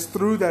Gaius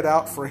threw that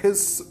out for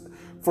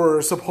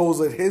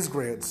supposedly his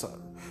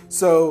grandson.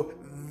 So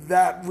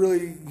that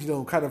really,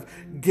 kind of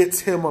gets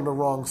him on the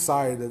wrong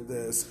side of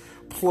this.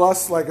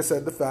 Plus, like I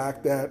said, the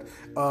fact that,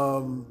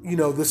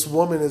 this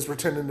woman is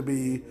pretending to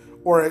be,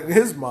 or in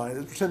his mind,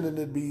 is pretending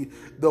to be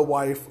the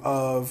wife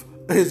of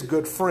his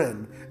good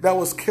friend that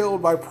was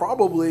killed by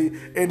probably,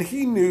 and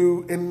he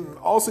knew, and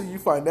also you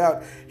find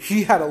out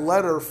he had a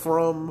letter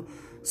from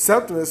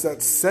Septimus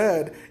that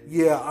said,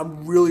 yeah,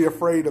 I'm really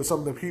afraid of some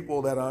of the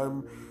people that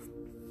are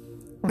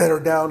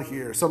down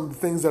here, some of the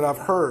things that I've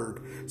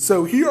heard.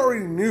 So he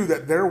already knew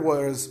that there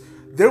was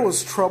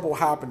trouble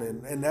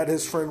happening and that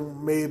his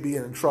friend may be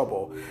in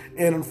trouble.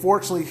 And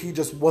unfortunately, he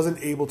just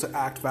wasn't able to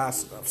act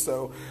fast enough.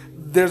 So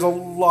there's a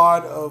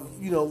lot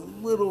of,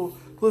 little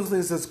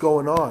things that's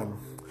going on.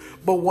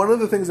 But one of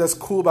the things that's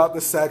cool about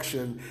this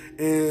section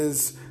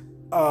is,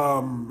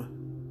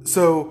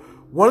 so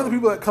one of the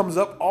people that comes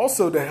up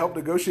also to help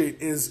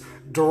negotiate is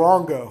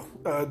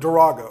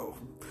Durago,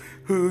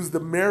 who's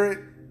the merit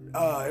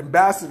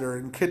ambassador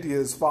and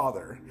Kydia's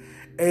father.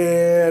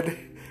 And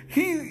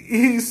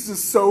he's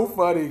just so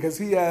funny because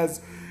he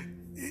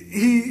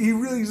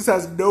really just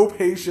has no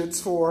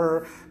patience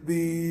for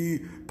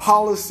the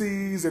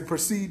policies and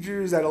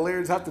procedures that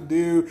Illyrians have to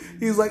do.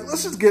 He's like,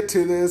 let's just get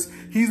to this.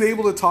 He's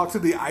able to talk to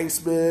the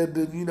Iceman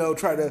and,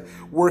 try to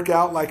work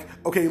out like,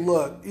 okay,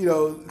 look,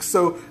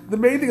 so the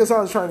main thing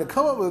Assange's trying to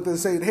come up with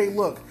is saying, hey,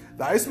 look,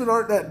 the Icemen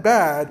aren't that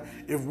bad.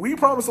 If we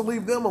promise to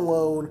leave them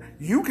alone,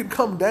 you can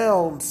come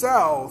down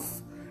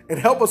south and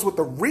help us with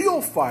the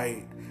real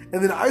fight.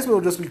 And then the Iceman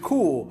will just be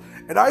cool.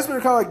 And the Iceman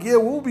are kind of like, yeah,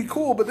 we'll be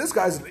cool, but this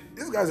guy's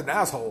an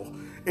asshole.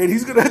 And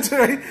he's going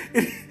to,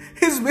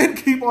 his men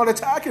keep on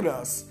attacking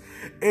us.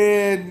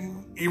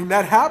 And even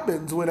that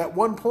happens when at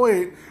one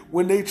point,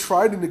 when they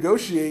try to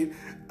negotiate,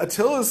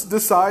 Attilas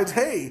decides,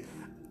 hey,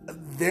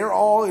 they're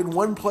all in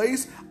one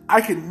place. I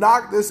can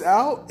knock this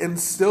out and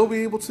still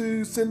be able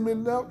to send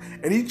men out.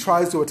 And he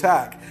tries to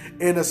attack.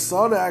 And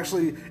Asana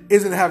actually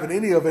isn't having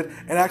any of it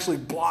and actually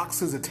blocks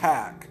his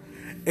attack.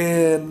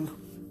 And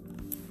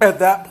at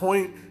that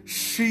point,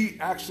 she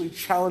actually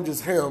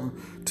challenges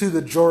him to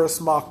the Juris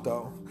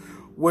Mocto,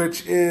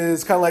 which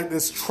is kind of like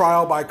this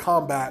trial by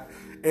combat.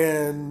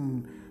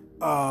 And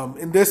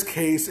in this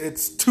case,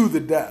 it's to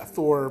the death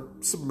or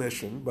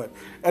submission. But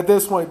at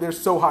this point, they're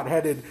so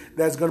hot-headed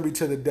that it's going to be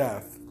to the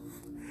death.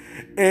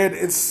 And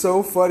it's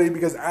so funny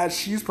because as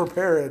she's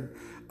preparing,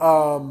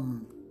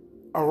 Araris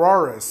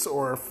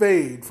or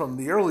Fade from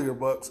the earlier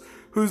books,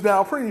 who's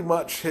now pretty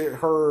much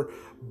her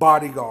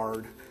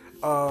bodyguard,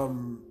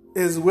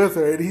 is with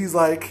her, and he's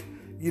like,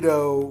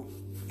 you're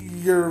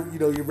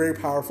very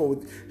powerful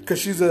because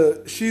she's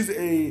a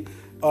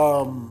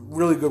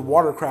really good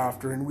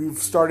watercrafter, and we've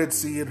started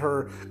seeing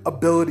her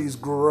abilities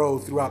grow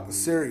throughout the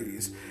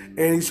series.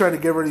 And he's trying to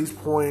give her these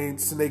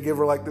points, and they give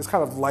her like this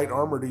kind of light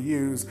armor to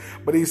use.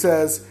 But he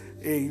says,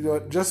 hey,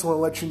 just want to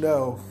let you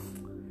know,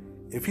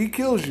 if he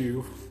kills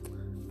you,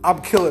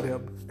 I'm killing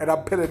him, and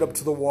I'm pinning him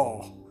to the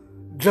wall.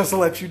 Just to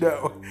let you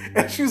know.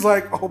 And she's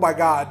like, oh my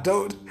God,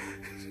 don't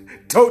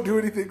do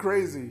anything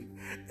crazy.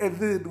 And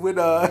then when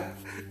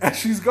as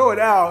she's going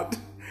out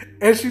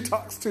and she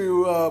talks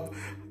to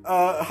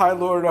High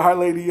Lord or High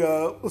Lady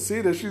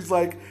Lucina, she's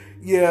like,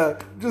 yeah,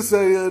 just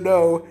so you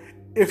know,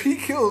 if he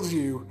kills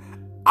you,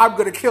 I'm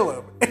gonna kill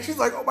him. And she's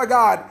like, oh my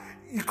God,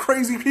 you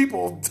crazy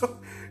people.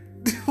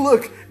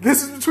 Look,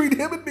 this is between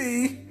him and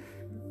me.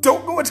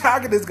 Don't go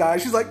attacking this guy.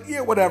 She's like,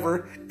 yeah,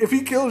 whatever. If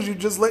he kills you,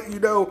 just let you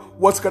know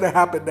what's gonna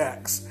happen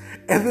next.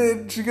 And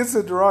then she gets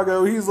to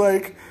Durago. He's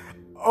like,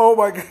 oh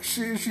my God.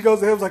 She goes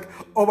to him like,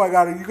 oh my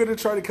God, are you going to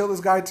try to kill this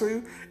guy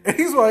too? And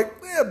he's like,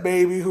 yeah,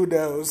 maybe, who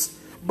knows?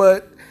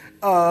 But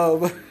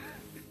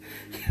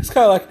it's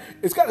kind of like,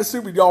 it's kind of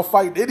stupid y'all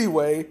fight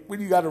anyway when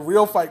you got a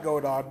real fight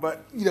going on,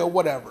 but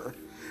whatever.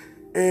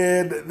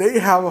 And they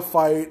have a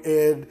fight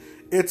and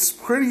it's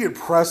pretty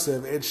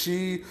impressive. And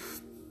she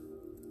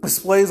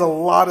displays a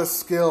lot of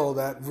skill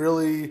that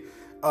really,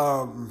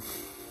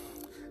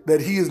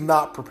 that he is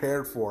not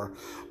prepared for.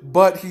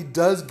 But he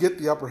does get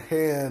the upper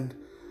hand.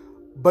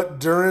 But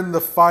during the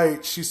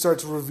fight, she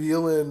starts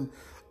revealing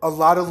a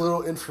lot of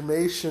little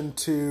information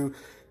to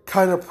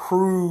kind of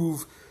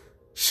prove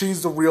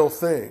she's the real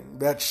thing.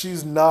 That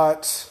she's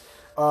not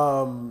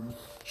a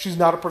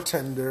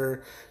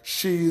pretender.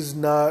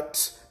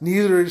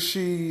 Neither is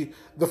she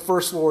the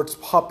First Lord's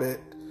puppet.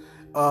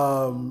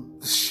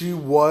 She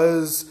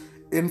was,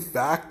 in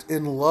fact,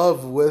 in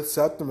love with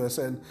Septimus,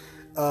 and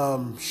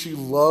she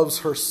loves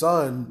her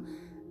son.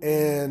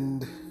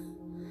 And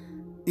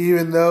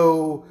even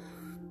though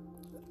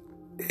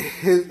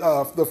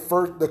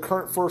the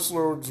current First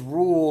Lord's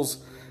rules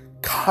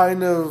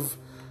kind of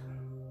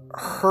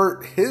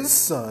hurt his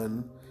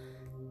son,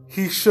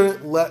 he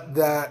shouldn't let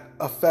that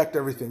affect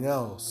everything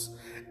else.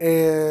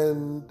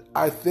 And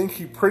I think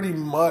he pretty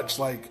much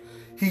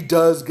he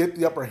does get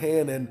the upper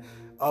hand and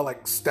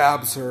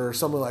stabs her or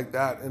something like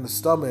that in the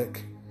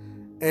stomach.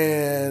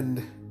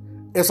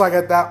 And it's like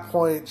at that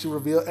point she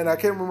reveals, and I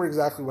can't remember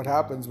exactly what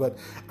happens, but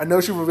I know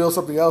she reveals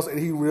something else, and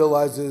he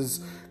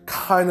realizes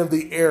kind of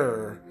the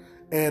error.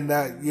 And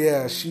that,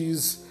 yeah,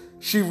 she's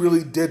she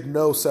really did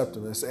know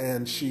Septimus,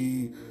 and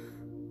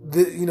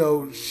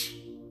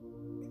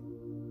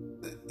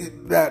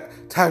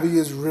that Tavi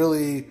is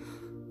really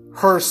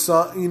her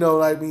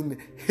son,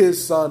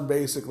 his son,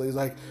 basically.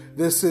 Like,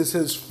 this is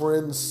his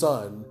friend's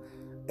son,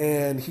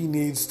 and he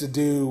needs to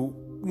do,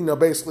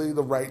 basically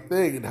the right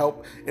thing and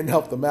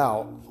help them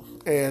out.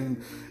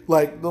 And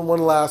like, the one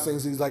of the last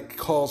things, he's like,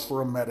 calls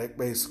for a medic,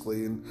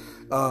 basically, and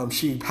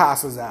she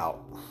passes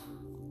out.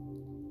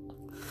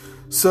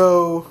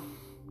 So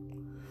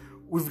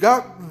we've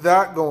got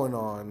that going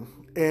on,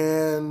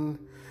 and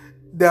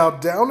now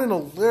down in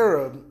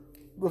Alera,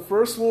 the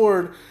First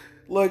Lord,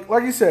 like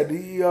you said,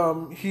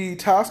 he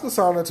tasked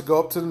Asana to go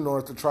up to the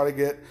north to try to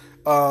get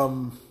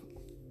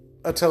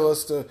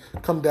Attilas to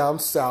come down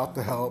south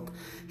to help.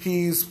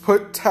 He's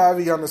put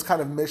Tavi on this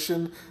kind of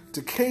mission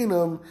to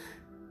Canaan.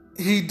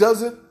 He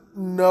doesn't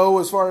know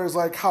as far as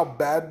like how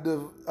bad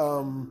the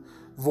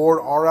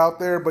Vord are out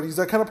there, but he's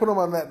like kind of put him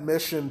on that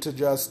mission to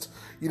just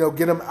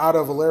get him out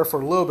of Alera for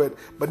a little bit.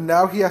 But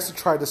now he has to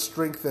try to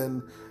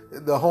strengthen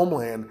the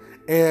homeland,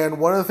 and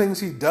one of the things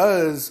he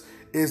does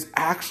is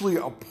actually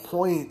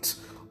appoint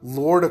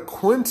Lord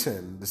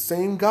Aquinton, the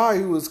same guy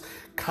who was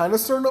kind of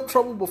stirring up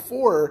trouble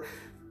before.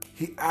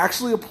 He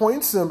actually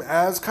appoints him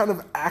as kind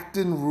of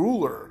acting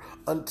ruler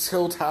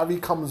until Tavi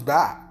comes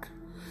back.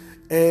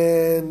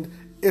 And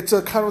it's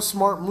a kind of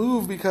smart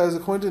move because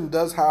Aquinton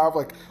does have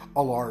like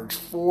a large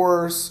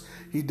force.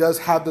 He does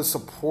have the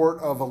support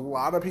of a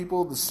lot of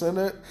people, the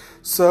Senate.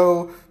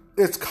 So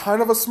it's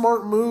kind of a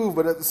smart move,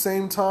 but at the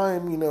same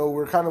time,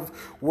 we're kind of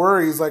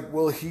worried. He's like,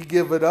 will he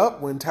give it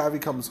up when Tavi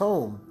comes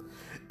home?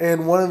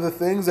 And one of the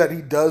things that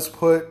he does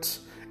put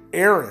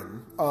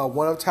Aaron,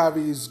 one of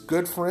Tavi's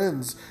good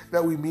friends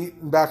that we meet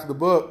in back of the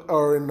book,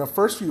 or in the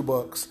first few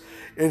books,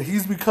 and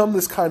he's become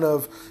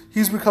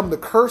the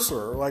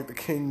cursor, like the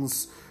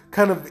king's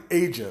kind of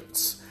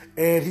agents.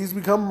 And he's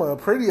become a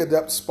pretty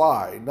adept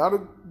spy. Not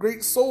a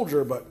great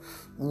soldier, but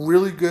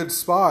really good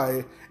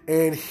spy.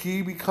 And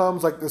he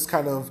becomes like this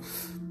kind of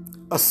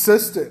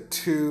assistant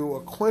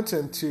to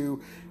Aquinton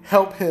to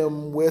help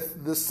him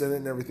with the Senate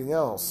and everything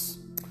else.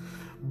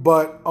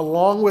 But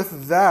along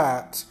with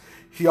that,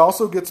 he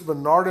also gets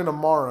Bernard and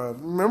Amara.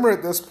 Remember,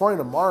 at this point,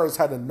 Amara's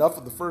had enough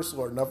of the First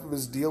Lord, enough of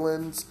his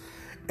dealings,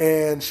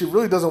 and she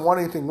really doesn't want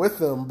anything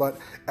with him. But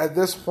at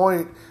this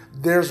point,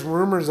 there's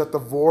rumors that the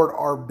Vord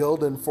are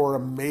building for a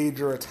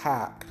major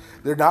attack.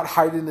 They're not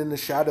hiding in the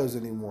shadows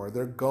anymore.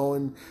 They're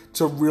going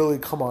to really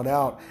come on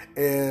out.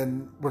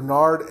 And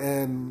Bernard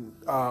and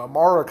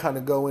Amara kind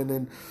of go in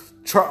and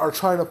are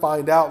trying to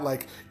find out,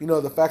 like,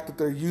 the fact that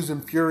they're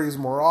using Furies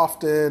more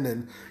often,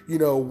 and,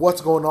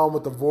 what's going on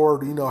with the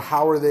Vord,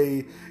 how are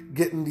they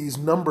getting these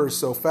numbers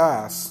so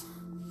fast?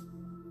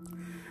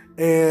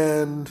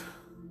 And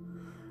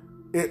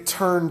it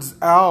turns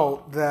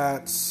out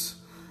that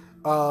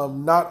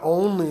not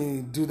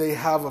only do they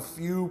have a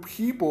few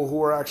people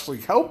who are actually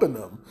helping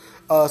them,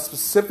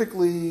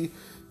 specifically,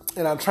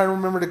 and I'm trying to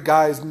remember the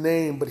guy's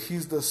name, but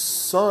he's the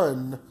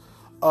son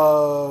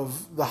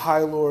of the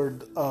High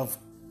Lord of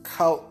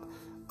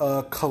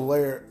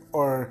Kalar,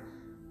 or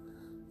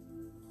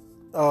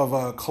of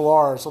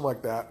Kalar, or something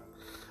like that.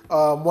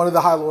 One of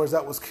the High Lords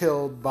that was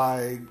killed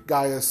by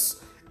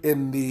Gaius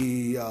in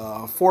the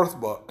fourth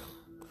book.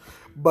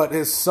 But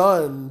his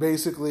son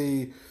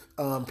basically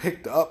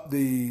picked up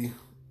the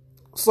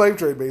slave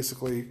trade,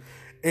 basically,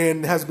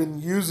 and has been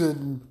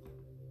using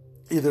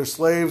either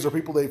slaves or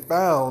people they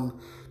found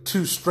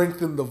to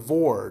strengthen the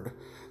Vord.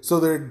 So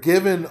they're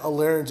giving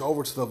Alarans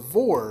over to the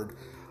Vord,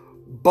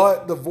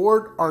 but the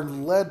Vord are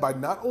led by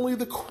not only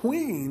the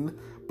Queen,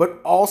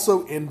 but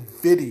also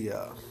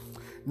Invidia.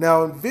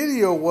 Now,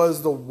 Invidia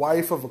was the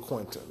wife of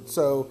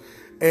Aquinton.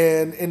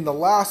 And in the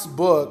last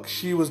book,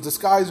 she was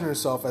disguising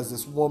herself as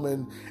this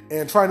woman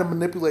and trying to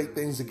manipulate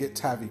things to get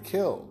Tavi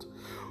killed.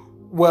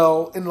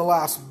 Well, in the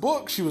last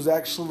book, she was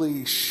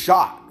actually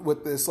shot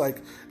with this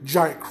like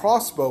giant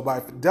crossbow by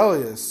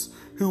Fidelius,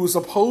 who was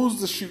supposed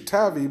to shoot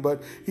Tavi,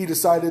 but he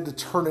decided to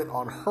turn it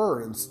on her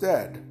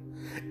instead.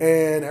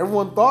 And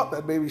everyone thought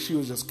that maybe she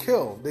was just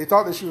killed. They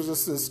thought that she was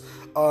just this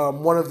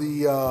one of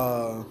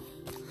the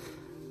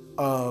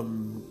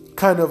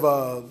kind of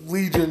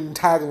Legion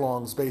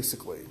tag-alongs,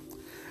 basically.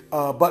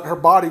 But her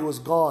body was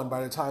gone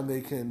by the time they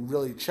can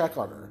really check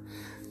on her.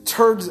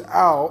 Turns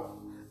out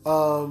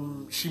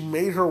she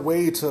made her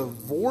way to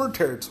Vord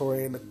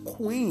territory, and the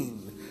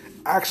Queen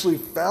actually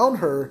found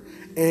her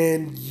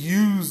and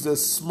used a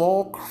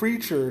small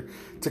creature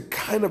to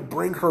kind of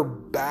bring her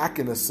back,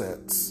 in a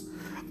sense.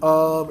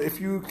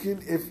 If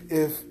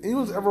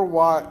anyone's ever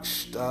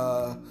watched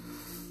the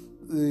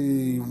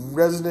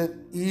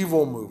Resident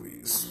Evil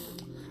movies,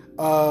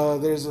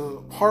 there's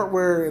a part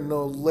where in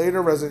the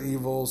later Resident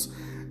Evils,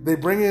 they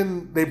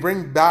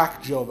bring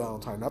back Jill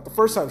Valentine. Not the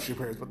first time she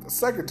appears, but the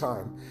second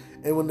time.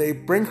 And when they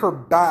bring her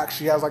back,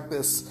 she has like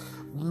this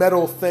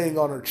metal thing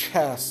on her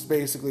chest,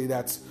 basically,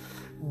 that's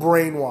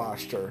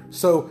brainwashed her.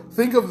 So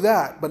think of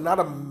that, but not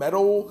a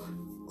metal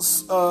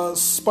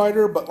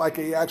spider, but like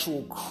a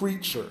actual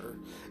creature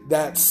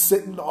that's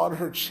sitting on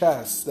her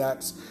chest,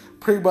 that's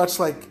pretty much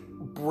like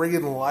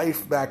bringing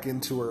life back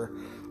into her.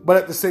 But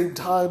at the same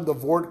time, the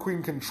Void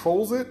Queen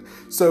controls it,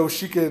 so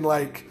she can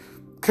like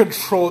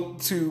control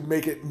it to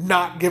make it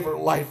not give her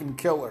life and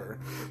kill her.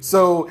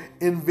 So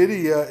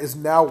NVIDIA is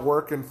now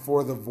working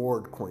for the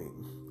Void Queen.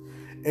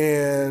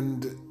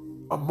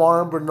 And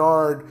Amara and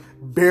Bernard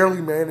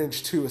barely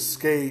managed to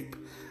escape.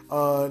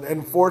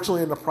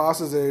 Unfortunately, in the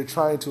process, they're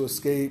trying to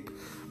escape.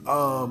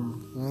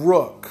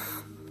 Rook,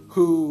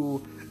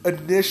 who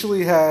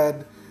initially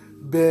had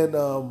been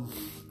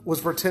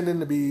was pretending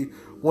to be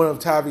one of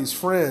Tavi's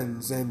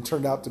friends and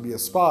turned out to be a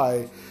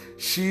spy,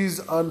 she's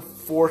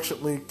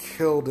unfortunately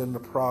killed in the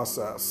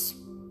process.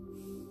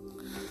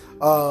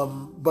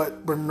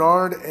 But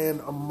Bernard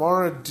and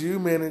Amara do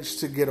manage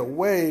to get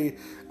away,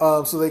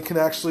 so they can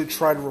actually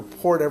try to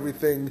report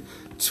everything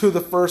to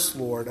the First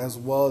Lord as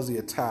well as the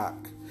attack.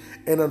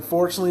 And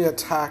unfortunately,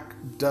 attack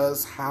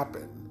does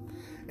happen.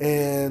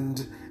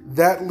 And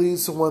that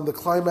leads to one of the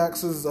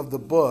climaxes of the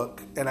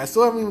book. And I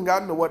still haven't even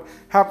gotten to what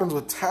happens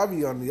with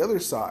Tavi on the other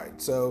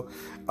side. So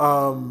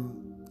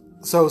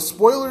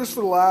spoilers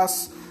for the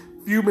last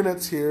few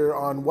minutes here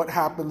on what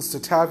happens to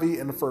Tavi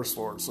and the First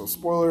Lord. So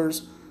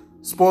spoilers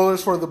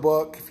for the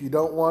book. If you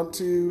don't want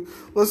to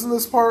listen to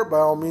this part, by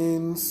all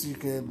means, you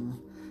can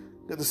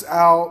get this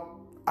out.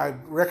 I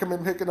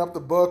recommend picking up the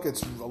book.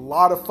 It's a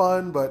lot of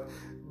fun, but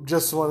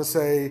just want to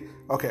say,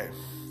 okay.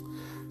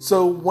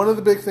 So one of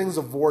the big things,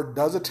 the Void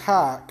does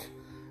attack,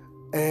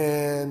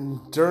 and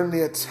during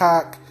the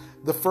attack,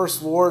 the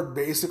First Lord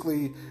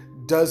basically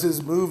does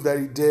his move that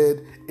he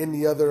did in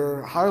the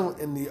other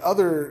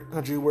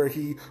country, where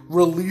he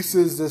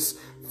releases this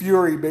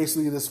fury,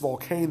 basically this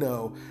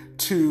volcano,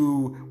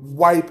 to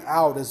wipe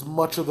out as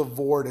much of the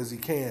Void as he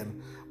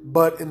can.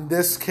 But in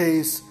this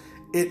case,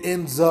 it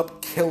ends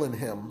up killing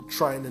him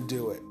trying to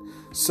do it.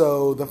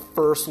 So the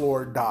First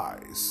Lord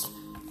dies.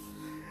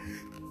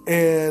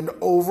 And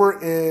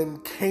over in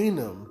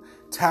Canaan,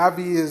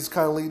 Tavi is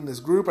kind of leading this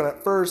group, and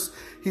at first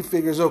he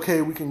figures,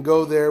 okay, we can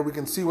go there, we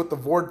can see what the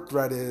Void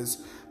threat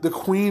is. The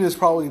Queen is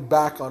probably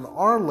back on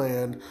our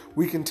land,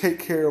 we can take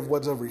care of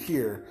what's over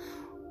here.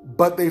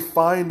 But they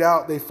find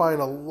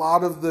a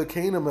lot of the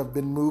Canaan have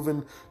been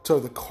moving to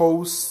the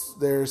coast.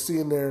 They're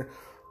seeing a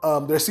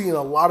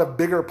lot of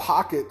bigger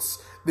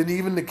pockets than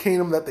even the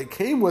Canaan that they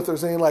came with. They're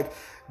saying, like,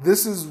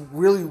 this is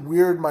really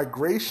weird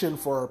migration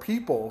for our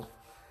people.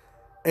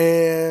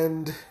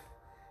 And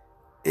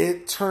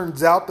it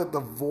turns out that the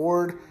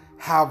Void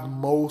have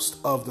most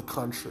of the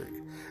country,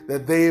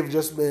 that they have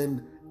just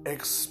been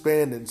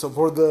expanded. So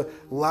for the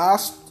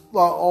last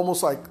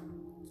almost like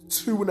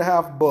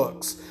 2.5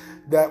 books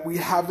that we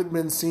haven't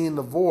been seeing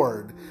the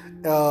Void,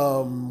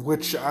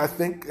 which I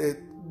think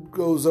it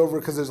goes over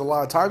because there's a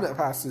lot of time that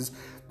passes.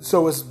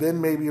 So it's been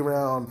maybe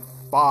around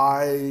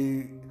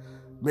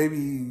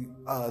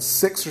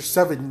 6 or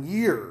 7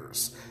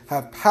 years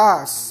have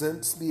passed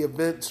since the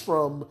events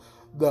from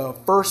the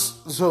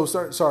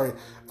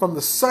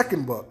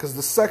second book, because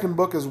the second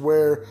book is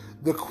where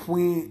the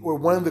Queen, or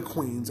one of the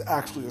queens,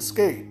 actually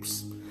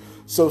escapes.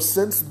 So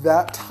since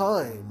that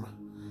time,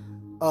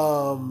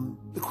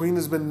 the Queen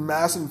has been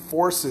massing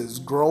forces,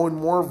 growing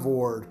more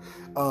Void,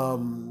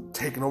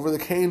 taking over the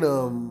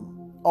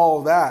Canaan,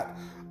 all that,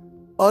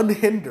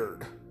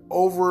 unhindered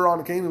over on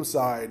the Canaan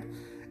side,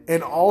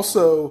 and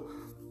also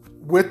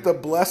with the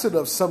blessing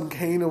of some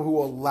Canaan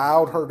who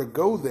allowed her to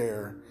go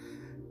there,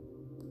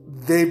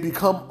 they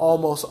become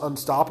almost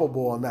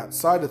unstoppable on that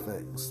side of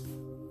things.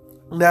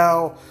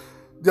 Now,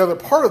 the other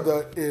part of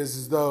that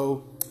is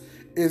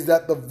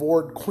that the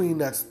Void Queen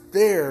that's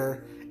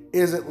there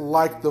isn't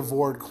like the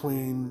Void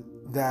Queen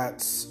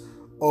that's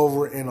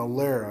over in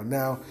Alara.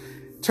 Now,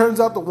 turns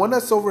out the one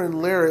that's over in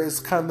Alara is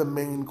kind of the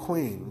main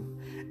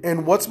queen.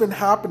 And what's been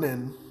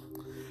happening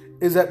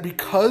is that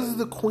because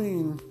the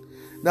Queen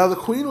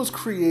was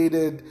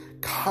created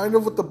kind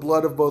of with the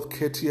blood of both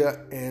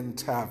Kitia and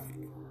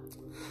Tavi.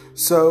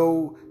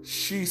 So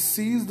she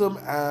sees them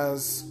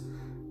as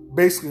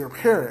basically her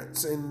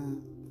parents.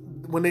 And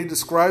when they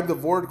describe the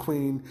Void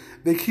Queen,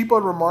 they keep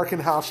on remarking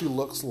how she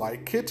looks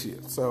like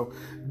Kitia. So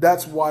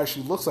that's why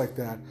she looks like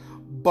that.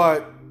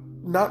 But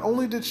not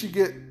only did she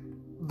get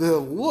the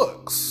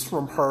looks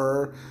from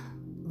her,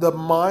 the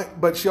mind,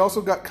 but she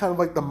also got kind of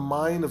like the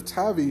mind of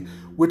Tavi,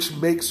 which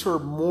makes her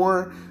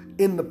more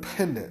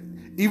independent.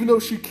 Even though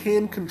she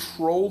can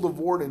control the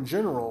Void in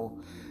general,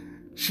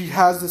 she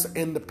has this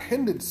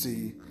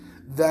independency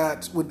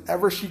that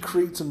whenever she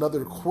creates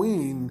another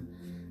queen,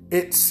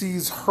 it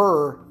sees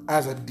her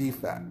as a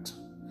defect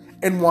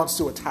and wants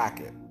to attack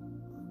it.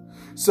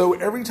 So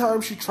every time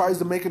she tries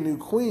to make a new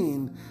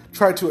queen,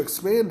 try to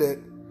expand it,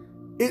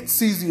 it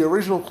sees the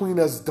original queen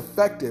as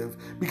defective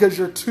because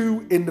you're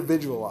too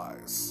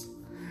individualized.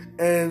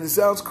 And it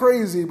sounds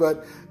crazy,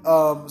 but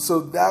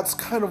so that's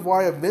kind of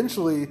why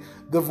eventually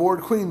the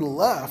Void Queen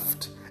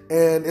left,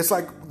 and it's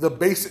like the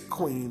basic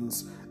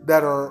queens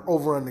that are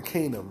over on the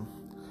Canaan.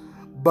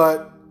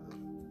 But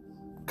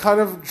kind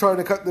of trying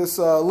to cut this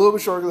a little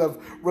bit short because I've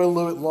read a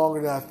little bit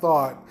longer than I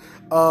thought.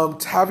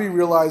 Tavi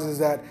realizes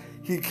that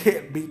he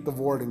can't beat the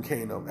Vord in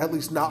Canaan, at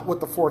least not with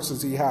the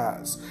forces he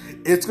has.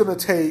 It's going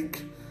to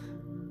take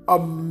a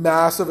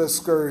massive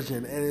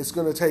excursion, and it's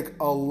going to take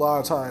a lot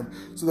of time.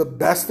 So the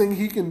best thing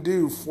he can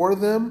do for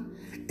them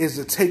is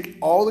to take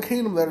all the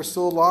Canaan that are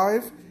still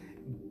alive,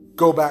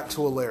 go back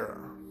to Alera.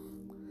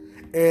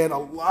 And a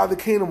lot of the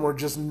Canaan were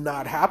just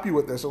not happy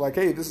with this. They're like,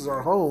 hey, this is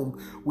our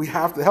home. We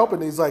have to help.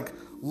 And he's like,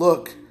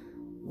 look,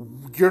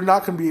 you're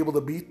not going to be able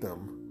to beat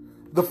them.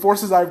 The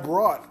forces I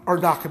brought are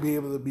not going to be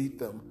able to beat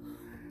them.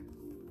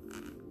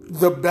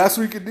 The best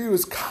we can do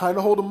is kind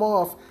of hold them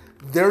off.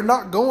 They're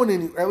not going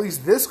anywhere. At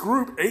least this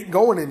group ain't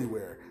going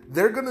anywhere.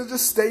 They're going to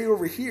just stay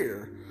over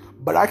here.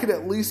 But I can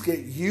at least get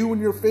you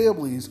and your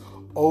families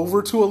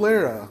over to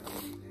Alera.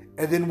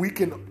 And then we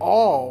can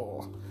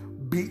all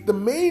beat the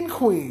main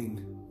queen.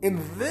 And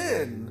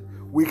then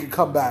we can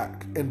come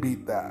back and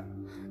beat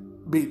them.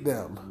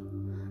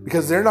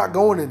 Because they're not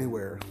going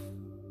anywhere.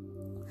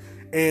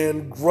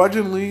 And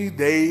grudgingly,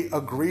 they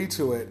agree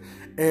to it.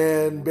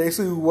 And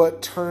basically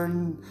what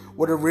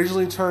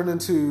originally turned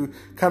into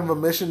kind of a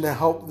mission to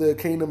help the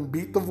Canaan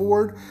beat the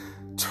Vord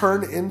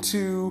turned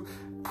into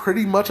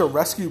pretty much a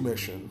rescue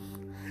mission.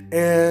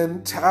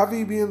 And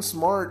Tavi, being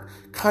smart,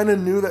 kind of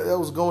knew that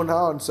was going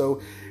on.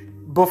 So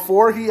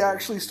before he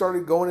actually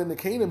started going into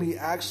Canaan, he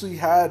actually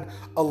had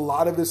a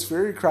lot of his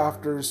fairy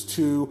crafters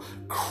to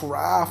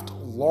craft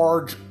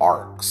large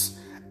arcs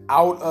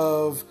out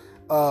of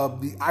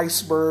the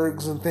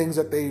icebergs and things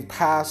that they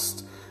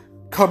passed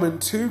coming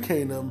to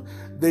Canaan.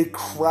 They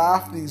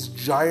craft these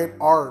giant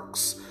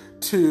arcs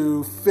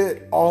to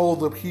fit all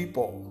the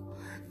people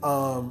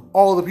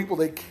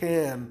they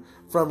can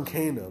from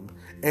Canaan.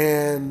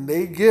 And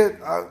they get,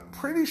 I'm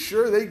pretty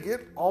sure they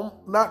get,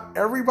 not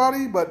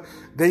everybody, but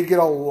they get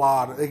a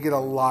lot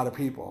of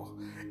people.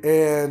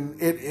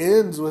 And it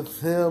ends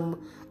with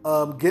him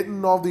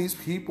getting all these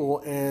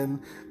people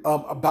and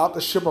about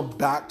to ship them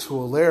back to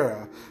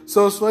Alera.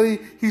 So it's funny,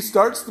 he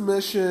starts the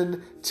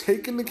mission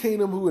taking the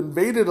Canaan who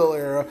invaded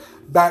Alera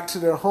back to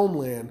their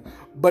homeland,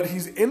 but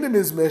he's ending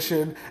his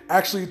mission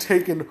actually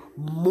taking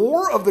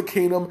more of the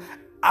Canaan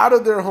out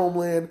of their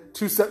homeland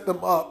to set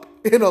them up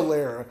in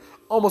Alera,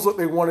 almost what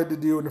they wanted to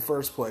do in the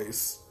first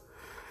place.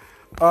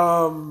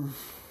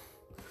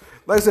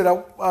 Like I said,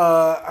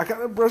 I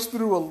kind of brushed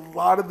through a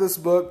lot of this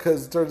book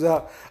because it turns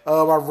out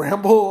I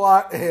ramble a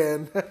lot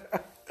and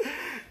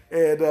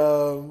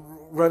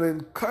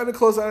running kind of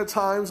close out of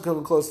times,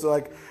 coming close to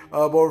like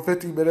over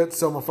 50 minutes.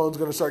 So my phone's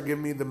going to start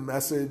giving me the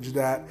message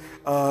that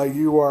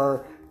you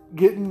are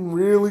getting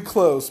really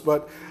close.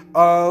 But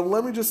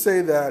let me just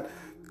say that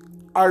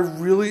I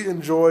really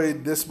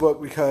enjoyed this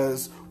book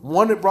because,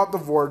 one, it brought the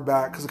Vord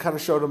back because it kind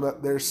of showed them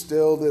that there's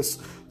still this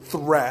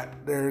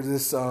threat. There's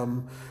this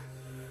kind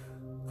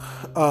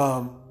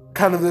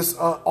of this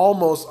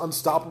almost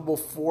unstoppable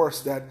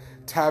force that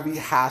Tavi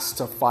has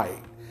to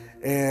fight.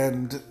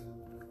 And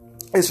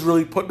it's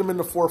really putting them in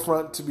the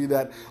forefront to be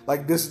that,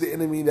 like, this is the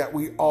enemy that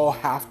we all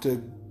have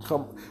to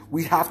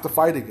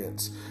fight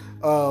against.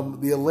 The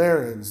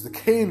Alerans, the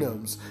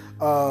Canaans,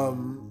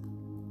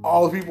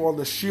 all the people on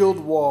the shield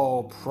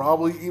wall,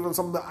 probably even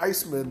some of the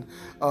Icemen,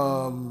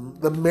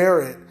 the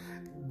Merit.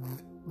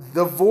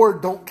 The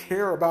Vord don't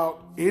care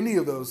about any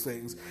of those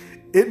things.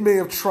 It may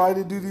have tried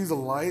to do these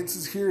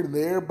alliances here and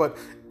there, but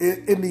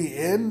in the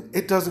end,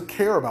 it doesn't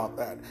care about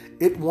that.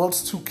 It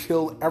wants to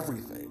kill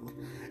everything.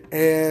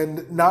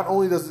 And not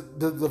only does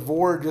the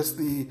Vord, just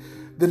the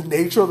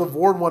nature of the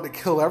Vord want to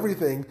kill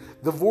everything,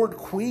 the Vord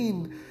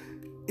Queen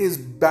is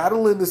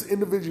battling this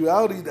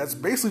individuality that's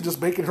basically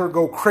just making her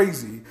go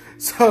crazy.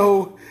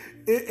 So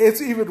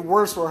it's even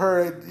worse for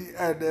her.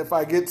 And if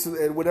I get to,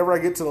 and whenever I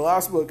get to the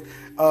last book,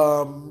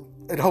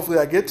 and hopefully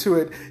I get to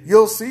it,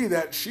 you'll see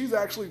that she's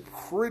actually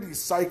pretty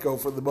psycho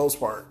for the most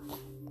part.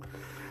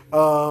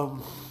 But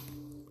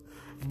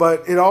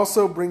it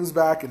also brings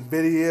back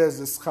Invidia as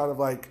this kind of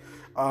like,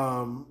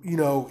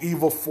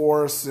 evil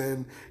force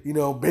and,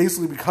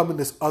 basically becoming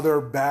this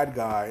other bad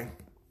guy.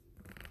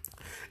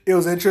 It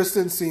was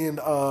interesting seeing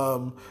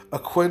a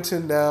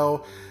Quentin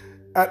now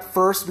at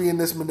first being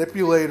this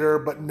manipulator,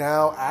 but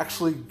now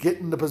actually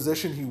getting the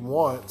position he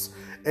wants.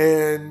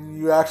 And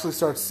you actually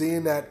start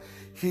seeing that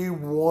he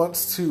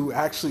wants to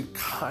actually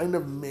kind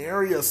of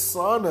marry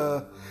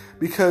Asana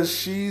because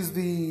she's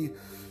the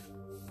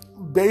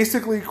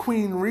basically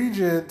Queen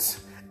Regent.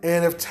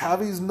 And if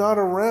Tavi's not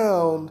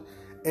around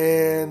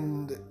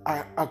and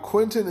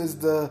Quentin is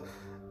the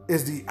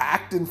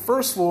acting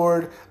First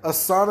Lord,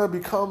 Asana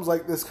becomes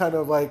like this kind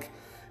of like,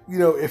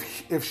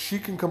 if he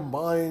can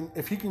combine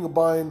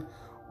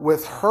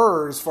with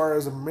her as far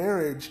as a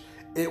marriage,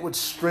 it would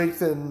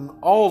strengthen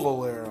all of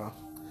Alera.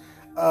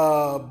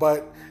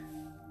 But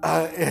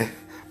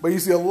you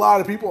see a lot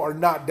of people are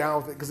not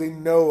down with it because they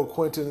know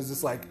Quentin is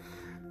just like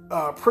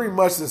pretty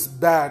much this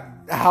bad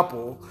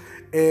apple.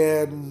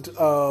 And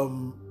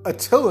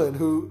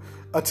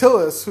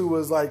Attilas, who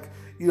was like,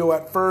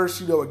 at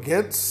first,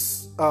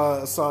 against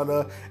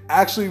Asana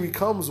actually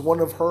becomes one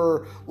of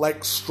her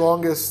like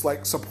strongest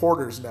like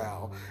supporters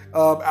now.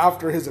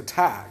 After his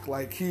attack,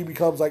 like he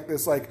becomes like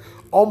this like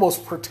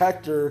almost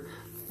protector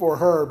for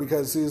her,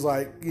 because he's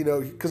like, you know,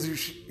 because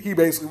he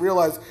basically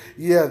realized,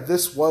 yeah,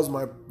 this was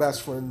my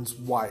best friend's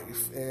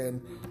wife,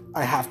 and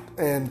I have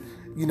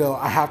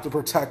to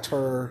protect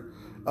her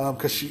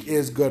because she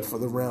is good for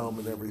the realm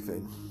and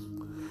everything.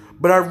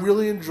 But I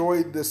really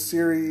enjoyed this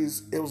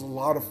series. It was a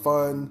lot of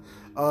fun.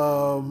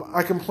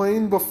 I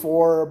complained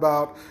before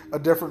about a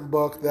different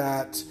book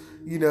that,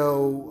 you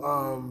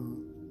know,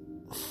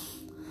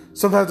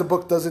 sometimes the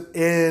book doesn't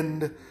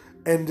end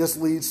and just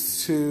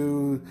leads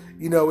to,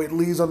 you know, it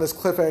leaves on this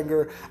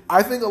cliffhanger.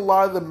 I think a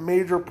lot of the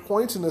major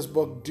points in this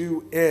book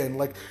do end.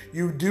 Like,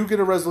 you do get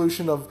a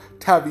resolution of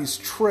Tavi's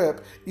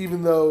trip,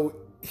 even though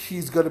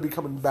he's going to be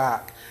coming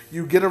back.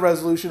 You get a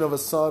resolution of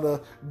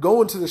Asana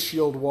going to the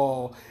shield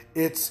wall.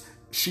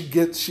 She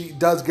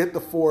does get the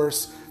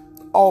Force,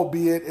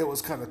 albeit it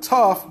was kind of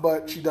tough,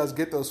 but she does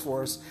get those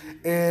Force.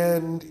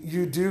 And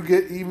you do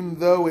get, even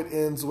though it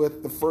ends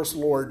with the First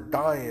Lord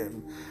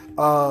dying,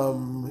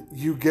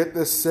 you get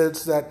this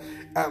sense that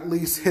at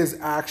least his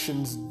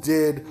actions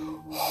did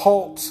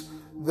halt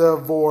the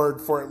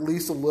Vord for at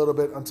least a little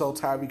bit until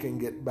Tavi can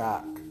get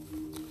back.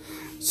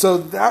 So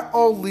that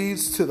all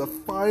leads to the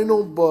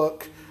final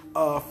book,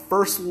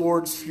 First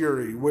Lord's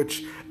Fury,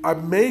 which I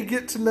may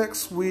get to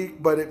next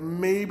week, but it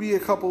may be a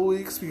couple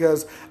weeks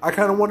because I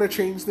kind of want to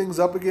change things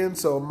up again,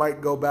 so I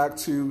might go back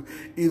to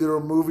either a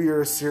movie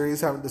or a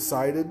series, haven't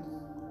decided.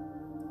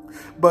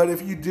 But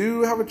if you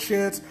do have a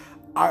chance,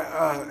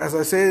 as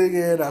I say it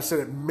again, I've said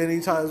it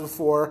many times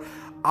before,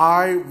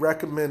 I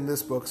recommend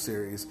this book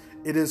series.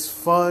 It is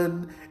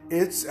fun.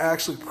 It's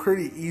actually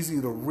pretty easy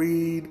to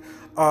read.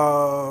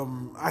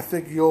 I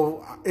think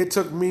it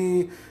took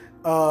me,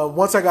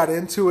 once I got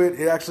into it,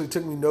 it actually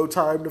took me no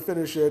time to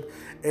finish it,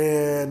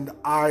 and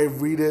I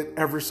read it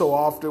every so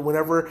often.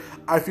 Whenever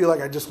I feel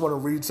like I just want to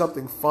read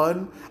something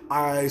fun,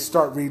 I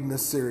start reading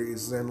this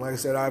series. And like I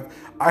said,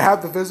 I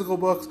have the physical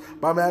books,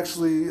 but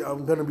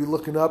I'm going to be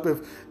looking up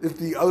if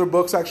the other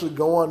books actually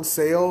go on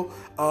sale.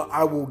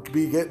 I will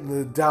be getting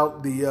the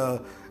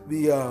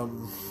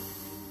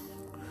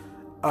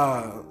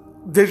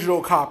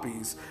digital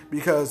copies,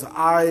 because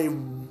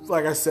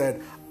like I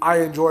said, I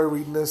enjoy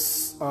reading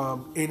this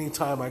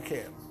anytime I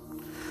can.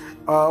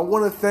 I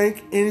want to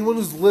thank anyone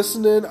who's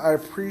listening. I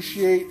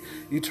appreciate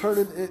you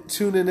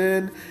tuning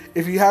in.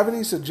 If you have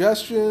any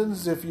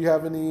suggestions, if you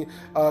have any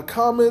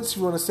comments,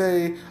 you want to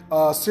say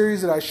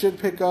series that I should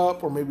pick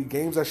up, or maybe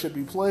games I should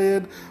be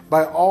playing,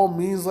 by all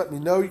means let me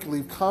know. You can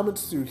leave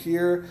comments through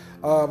here.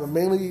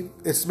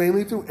 It's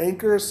mainly through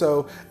Anchor,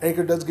 so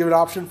Anchor does give an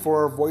option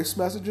for voice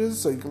messages,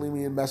 so you can leave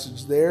me a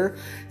message there.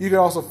 You can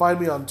also find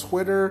me on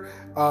Twitter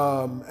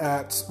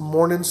at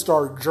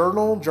Morningstar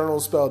Journal. Journal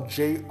is spelled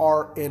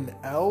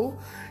JRNL.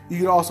 You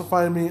can also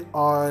find me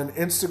on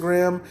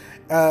Instagram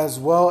as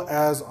well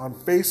as on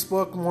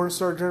Facebook,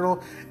 Morningstar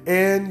Journal.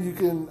 And you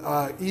can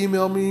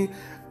email me,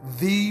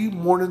 The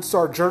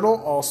Morningstar Journal,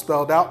 all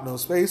spelled out, no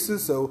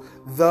spaces. So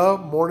The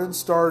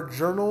Morningstar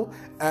Journal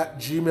at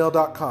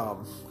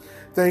gmail.com.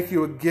 Thank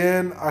you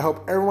again. I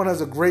hope everyone has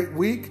a great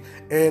week,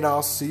 and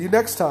I'll see you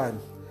next time.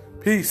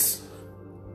 Peace.